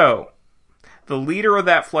 So, the leader of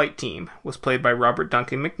that flight team was played by Robert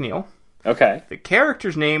Duncan McNeil. Okay. The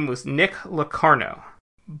character's name was Nick Locarno.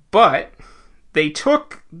 But they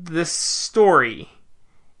took this story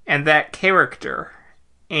and that character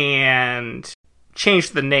and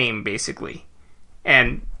changed the name, basically,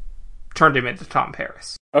 and turned him into Tom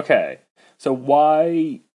Paris. Okay. So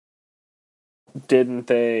why didn't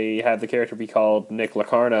they have the character be called Nick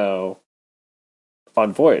Locarno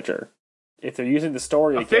on Voyager? If they're using the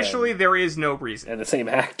story officially, again, there is no reason. And the same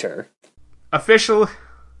actor. Officially,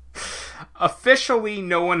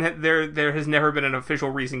 no one there has never been an official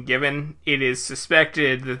reason given. It is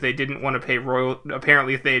suspected that they didn't want to pay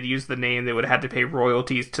Apparently, if they had used the name, they would have had to pay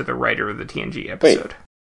royalties to the writer of the TNG episode. Wait.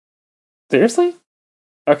 Seriously?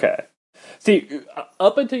 Okay. See,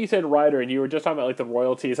 up until you said writer and you were just talking about like the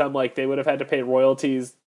royalties, I'm like, they would have had to pay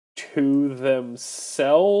royalties to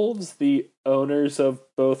themselves, the owners of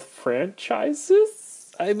both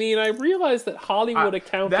franchises? I mean, I realize that Hollywood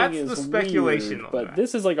accounting is the speculation weird, but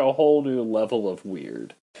this is like a whole new level of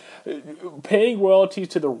weird. Paying royalties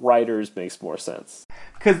to the writers makes more sense.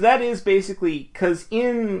 Because that is basically... Because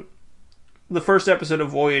in the first episode of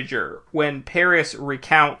Voyager, when Paris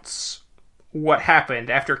recounts what happened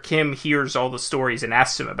after Kim hears all the stories and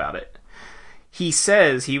asks him about it, he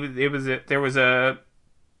says there was a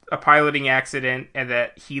piloting accident and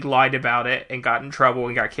that he lied about it and got in trouble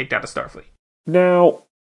and got kicked out of Starfleet. Now,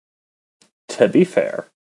 to be fair,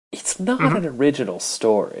 it's not an original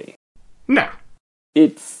story. No.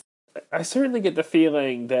 I certainly get the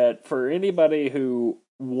feeling that for anybody who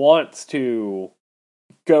wants to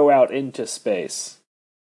go out into space,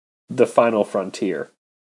 the final frontier,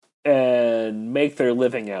 and make their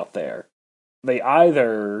living out there, they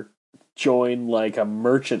either join like a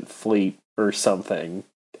merchant fleet or something.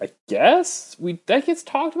 I guess that gets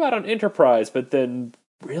talked about on Enterprise, but then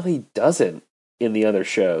really doesn't in the other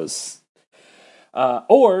shows.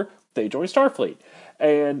 Or they join Starfleet.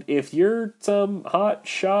 And if you're some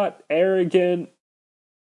hot-shot, arrogant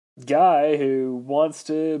guy who wants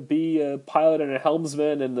to be a pilot and a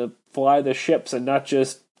helmsman and fly the ships and not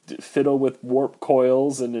just fiddle with warp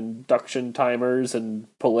coils and induction timers and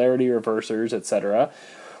polarity reversers, etc.,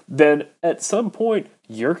 then at some point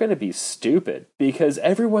you're going to be stupid because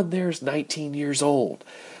everyone there is 19 years old.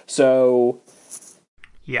 So,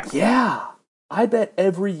 yeah, I bet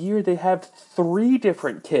every year they have 3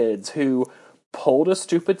 different kids who pulled a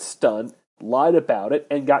stupid stunt, lied about it,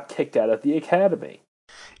 and got kicked out of the academy.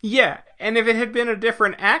 Yeah, and if it had been a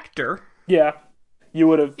different actor... Yeah, you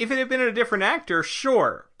would have... If it had been a different actor,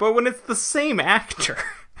 sure. But when it's the same actor...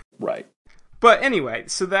 Right. But anyway,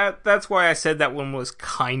 so that's why I said that one was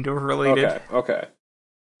kind of related. Okay.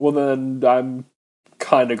 Well then, I'm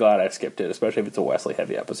kind of glad I skipped it, especially if it's a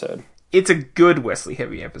Wesley-heavy episode. It's a good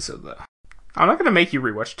Wesley-heavy episode, though. I'm not going to make you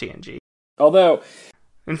rewatch TNG. Although...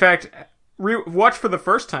 In fact, watch for the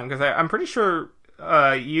first time, because I'm pretty sure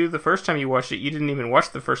the first time you watched it, you didn't even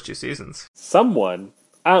watch the first 2 seasons. Someone,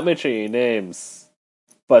 I don't mention any names,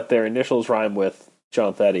 but their initials rhyme with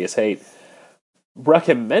John Thaddeus Haight,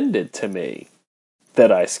 recommended to me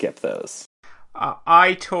that I skip those.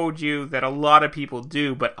 I told you that a lot of people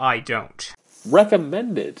do, but I don't.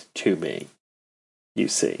 Recommended to me, you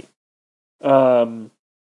see. Okay.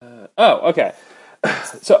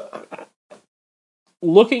 So,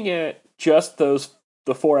 looking at just the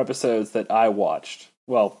 4 episodes that I watched,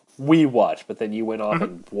 well, we watched, but then you went off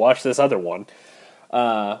and watched this other one.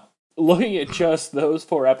 Looking at just those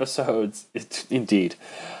 4 episodes, indeed.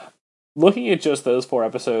 Looking at just those 4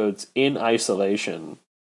 episodes in isolation,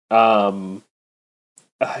 I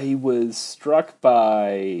was struck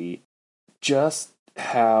by just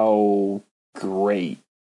how great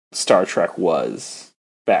Star Trek was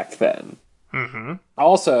back then. Mm-hmm.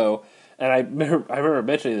 Also, and I remember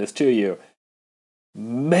mentioning this to you,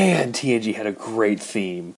 man, TNG had a great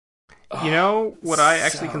theme. You know what I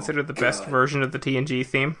actually consider the best version of the TNG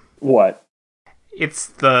theme? What?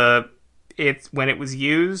 It's when it was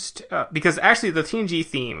used, because actually the TNG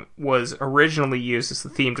theme was originally used as the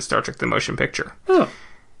theme to Star Trek The Motion Picture. Huh.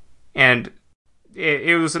 And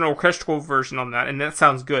it was an orchestral version on that, and that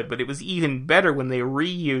sounds good, but it was even better when they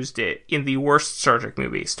reused it in the worst Star Trek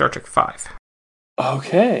movie, Star Trek V.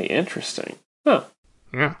 Okay, interesting. Huh.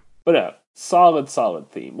 Yeah. But no, solid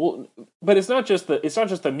theme. Well, but it's not just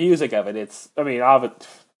the music of it. It's, I mean,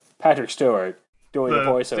 Patrick Stewart doing the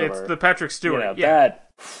voiceover. It's the Patrick Stewart. You know,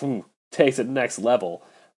 that takes it next level.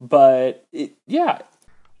 But yeah.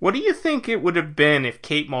 What do you think it would have been if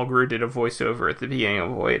Kate Mulgrew did a voiceover at the beginning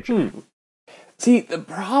of Voyage? See, the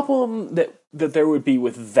problem that there would be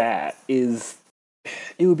with that is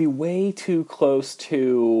it would be way too close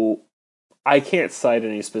to. I can't cite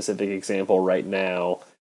any specific example right now,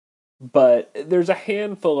 but there's a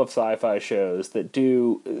handful of sci-fi shows that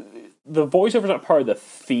do the voiceover's not part of the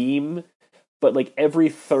theme, but like every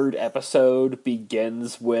third episode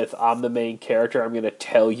begins with "I'm the main character. I'm going to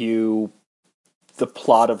tell you the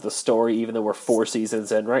plot of the story," even though we're 4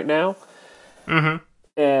 seasons in right now. Mm-hmm.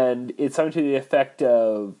 And it's something to the effect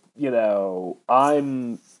of,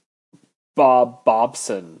 I'm Bob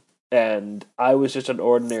Bobson, and I was just an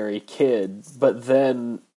ordinary kid, but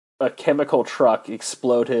then a chemical truck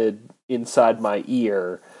exploded inside my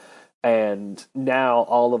ear, and now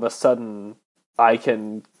all of a sudden I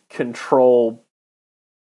can control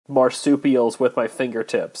marsupials with my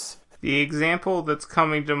fingertips. The example that's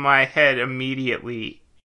coming to my head immediately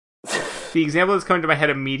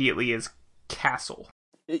is Castle.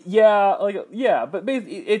 Yeah, but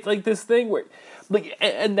basically it's like this thing where, like,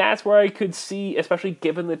 and that's where I could see, especially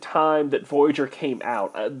given the time that Voyager came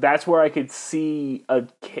out, that's where I could see a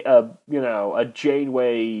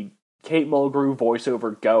Janeway, Kate Mulgrew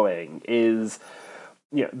voiceover going, is,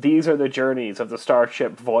 these are the journeys of the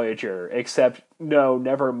starship Voyager, except, no,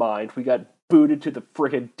 never mind, we got booted to the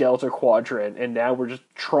frickin' Delta Quadrant, and now we're just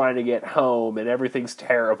trying to get home, and everything's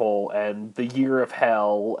terrible, and the year of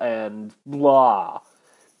hell, and blah.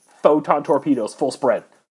 Photon torpedoes, full spread.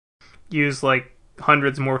 Use like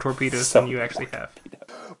hundreds more torpedoes than you actually have.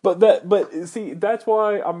 But see, that's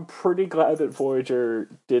why I'm pretty glad that Voyager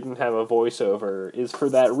didn't have a voiceover, is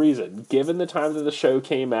for that reason. Given the time that the show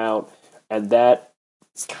came out, and that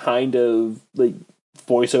kind of like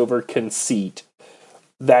voiceover conceit,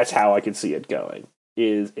 that's how I can see it going.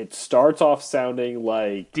 Is it starts off sounding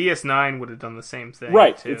like DS9 would have done the same thing,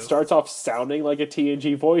 right? Too. It starts off sounding like a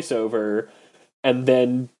TNG voiceover, and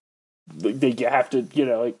then they have to,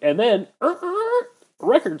 and then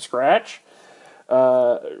record scratch.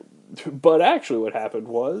 But actually, what happened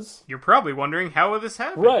was, you're probably wondering how this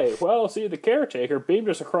happened, right? Well, see, the caretaker beamed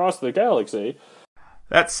us across the galaxy.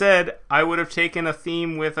 That said, I would have taken a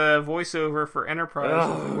theme with a voiceover for Enterprise.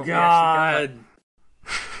 Oh God!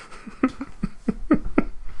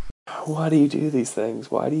 Why do you do these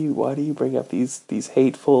things? Why do you bring up these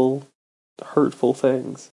hateful, hurtful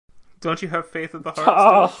things? Don't you have faith in the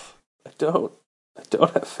heart? I don't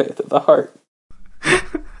have faith in the heart.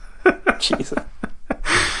 Jesus.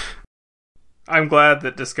 I'm glad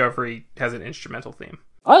that Discovery has an instrumental theme.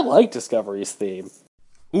 I like Discovery's theme.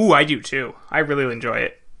 Ooh, I do too. I really enjoy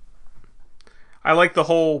it. I like the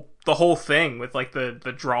whole thing with like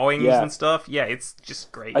the drawings and stuff. Yeah, it's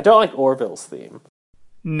just great. I don't like Orville's theme.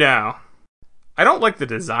 No. I don't like the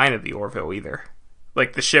design of the Orville either.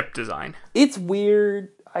 Like the ship design. It's weird.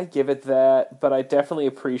 I give it that, but I definitely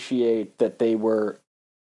appreciate that they were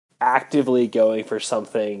actively going for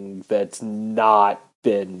something that's not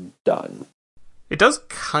been done. It does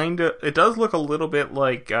look a little bit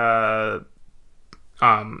like the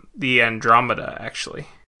Andromeda, actually.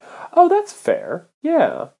 Oh, that's fair.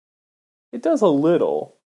 Yeah. It does a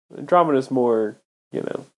little. Andromeda's more,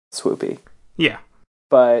 swoopy. Yeah.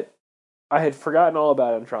 But I had forgotten all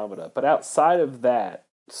about Andromeda. But outside of that,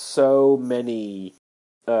 so many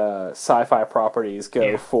sci-fi properties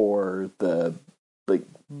go for the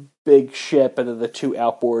big ship and then the 2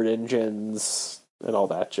 outboard engines and all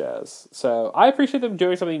that jazz. So I appreciate them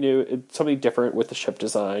doing something new, something different with the ship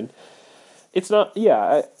design. It's not,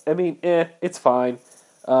 it's fine.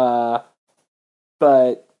 But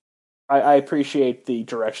I appreciate the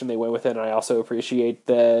direction they went with it, and I also appreciate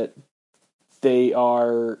that they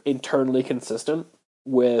are internally consistent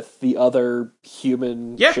with the other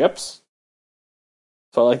human ships.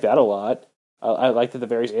 So I like that a lot. I like that the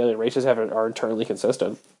various alien races are internally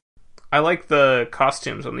consistent. I like the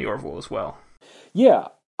costumes on the Orville as well. Yeah,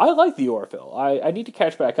 I like the Orville. I need to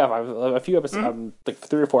catch back up. I'm a few episodes. I'm like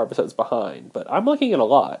 3 or 4 episodes behind, but I'm liking it a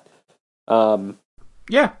lot.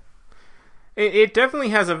 Yeah, it definitely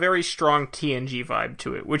has a very strong TNG vibe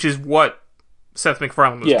to it, which is what Seth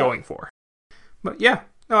MacFarlane was going for. But yeah,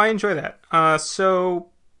 no, I enjoy that. So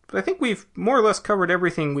I think we've more or less covered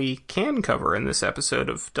everything we can cover in this episode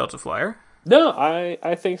of Delta Flyer. No,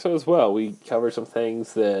 I think so as well. We covered some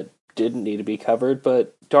things that didn't need to be covered,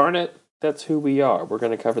 but darn it, that's who we are. We're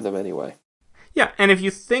going to cover them anyway. Yeah, and if you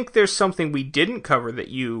think there's something we didn't cover that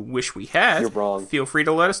you wish we had, you're wrong. Feel free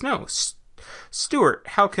to let us know. Stuart,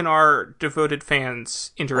 how can our devoted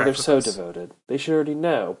fans interact with us? They're so devoted. They should already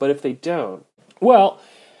know, but if they don't, well,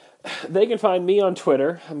 they can find me on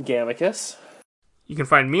Twitter. I'm Gamicus. You can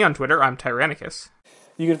find me on Twitter. I'm Tyrannicus.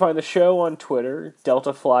 You can find the show on Twitter,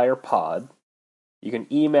 Delta Flyer Pod. You can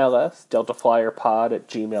email us,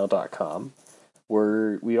 deltaflyerpod@gmail.com.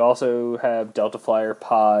 We also have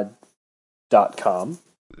deltaflyerpod.com.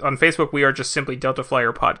 On Facebook, we are just simply Delta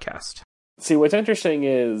Flyer Podcast. See, what's interesting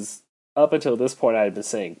is, up until this point, I had been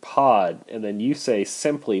saying pod, and then you say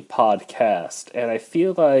simply podcast, and I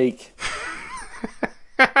feel like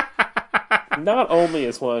not only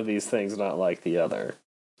is one of these things not like the other,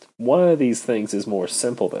 one of these things is more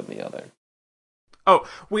simple than the other. Oh,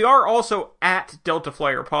 we are also at Delta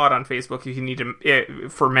Flyer Pod on Facebook if you need to,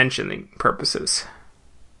 for mentioning purposes.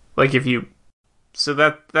 Like if you... So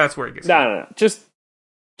that's where it gets... No. Just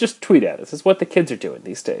tweet at us. It's what the kids are doing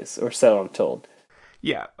these days, or so I'm told.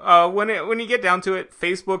 Yeah. When you get down to it,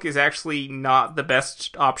 Facebook is actually not the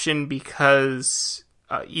best option because...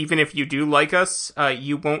 even if you do like us,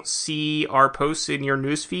 you won't see our posts in your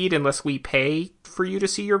newsfeed unless we pay for you to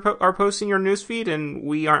see our posts in your newsfeed, and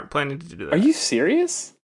we aren't planning to do that. Are you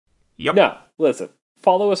serious? Yep. No, listen.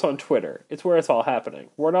 Follow us on Twitter. It's where it's all happening.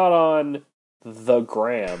 We're not on the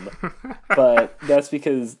gram, but that's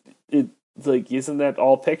because isn't that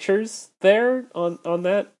all pictures there on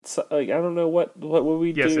that? Like, I don't know what would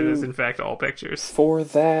we do. Yes, it is in fact all pictures for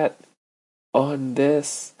that on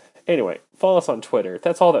this. Anyway, follow us on Twitter.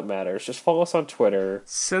 That's all that matters. Just follow us on Twitter.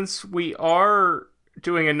 Since we are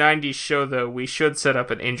doing a 90s show, though, we should set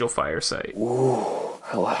up an Angel Fire site. Ooh,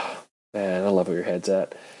 man, I love where your head's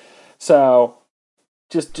at. So,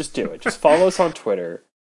 just do it. Just follow us on Twitter.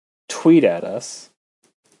 Tweet at us.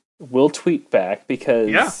 We'll tweet back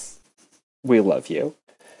because we love you.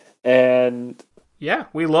 And yeah,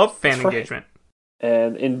 we love fan engagement.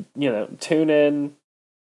 And tune in.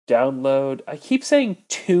 Download. I keep saying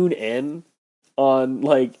tune in on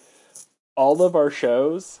all of our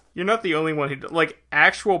shows. You're not the only one who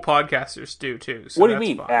actual podcasters do too. So what do you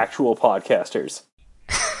mean, fine. Actual podcasters?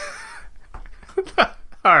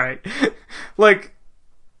 All right,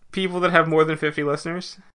 people that have more than 50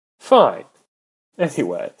 listeners. Fine.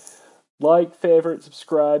 Anyway, favorite,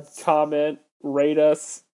 subscribe, comment, rate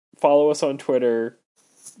us, follow us on Twitter,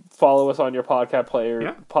 follow us on your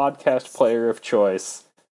podcast player of choice.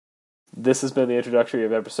 This has been the introductory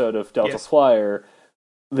episode of Delta Flyer.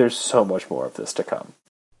 There's so much more of this to come.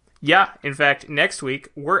 Yeah, in fact, next week,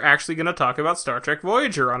 we're actually going to talk about Star Trek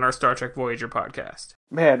Voyager on our Star Trek Voyager podcast.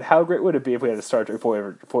 Man, how great would it be if we had a Star Trek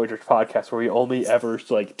Voyager podcast where we only ever,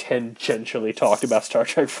 tangentially talked about Star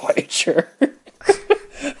Trek Voyager?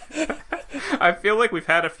 I feel like we've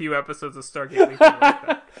had a few episodes of Stargate Weekly like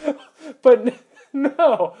that. But...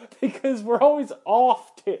 No, because we're always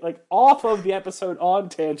off of the episode on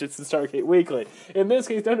tangents in Stargate Weekly. In this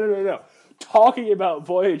case, no. Talking about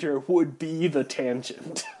Voyager would be the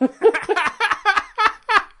tangent.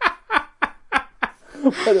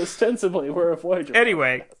 But ostensibly, we're a Voyager.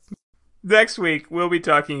 Anyway, next week we'll be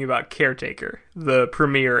talking about Caretaker, the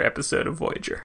premiere episode of Voyager.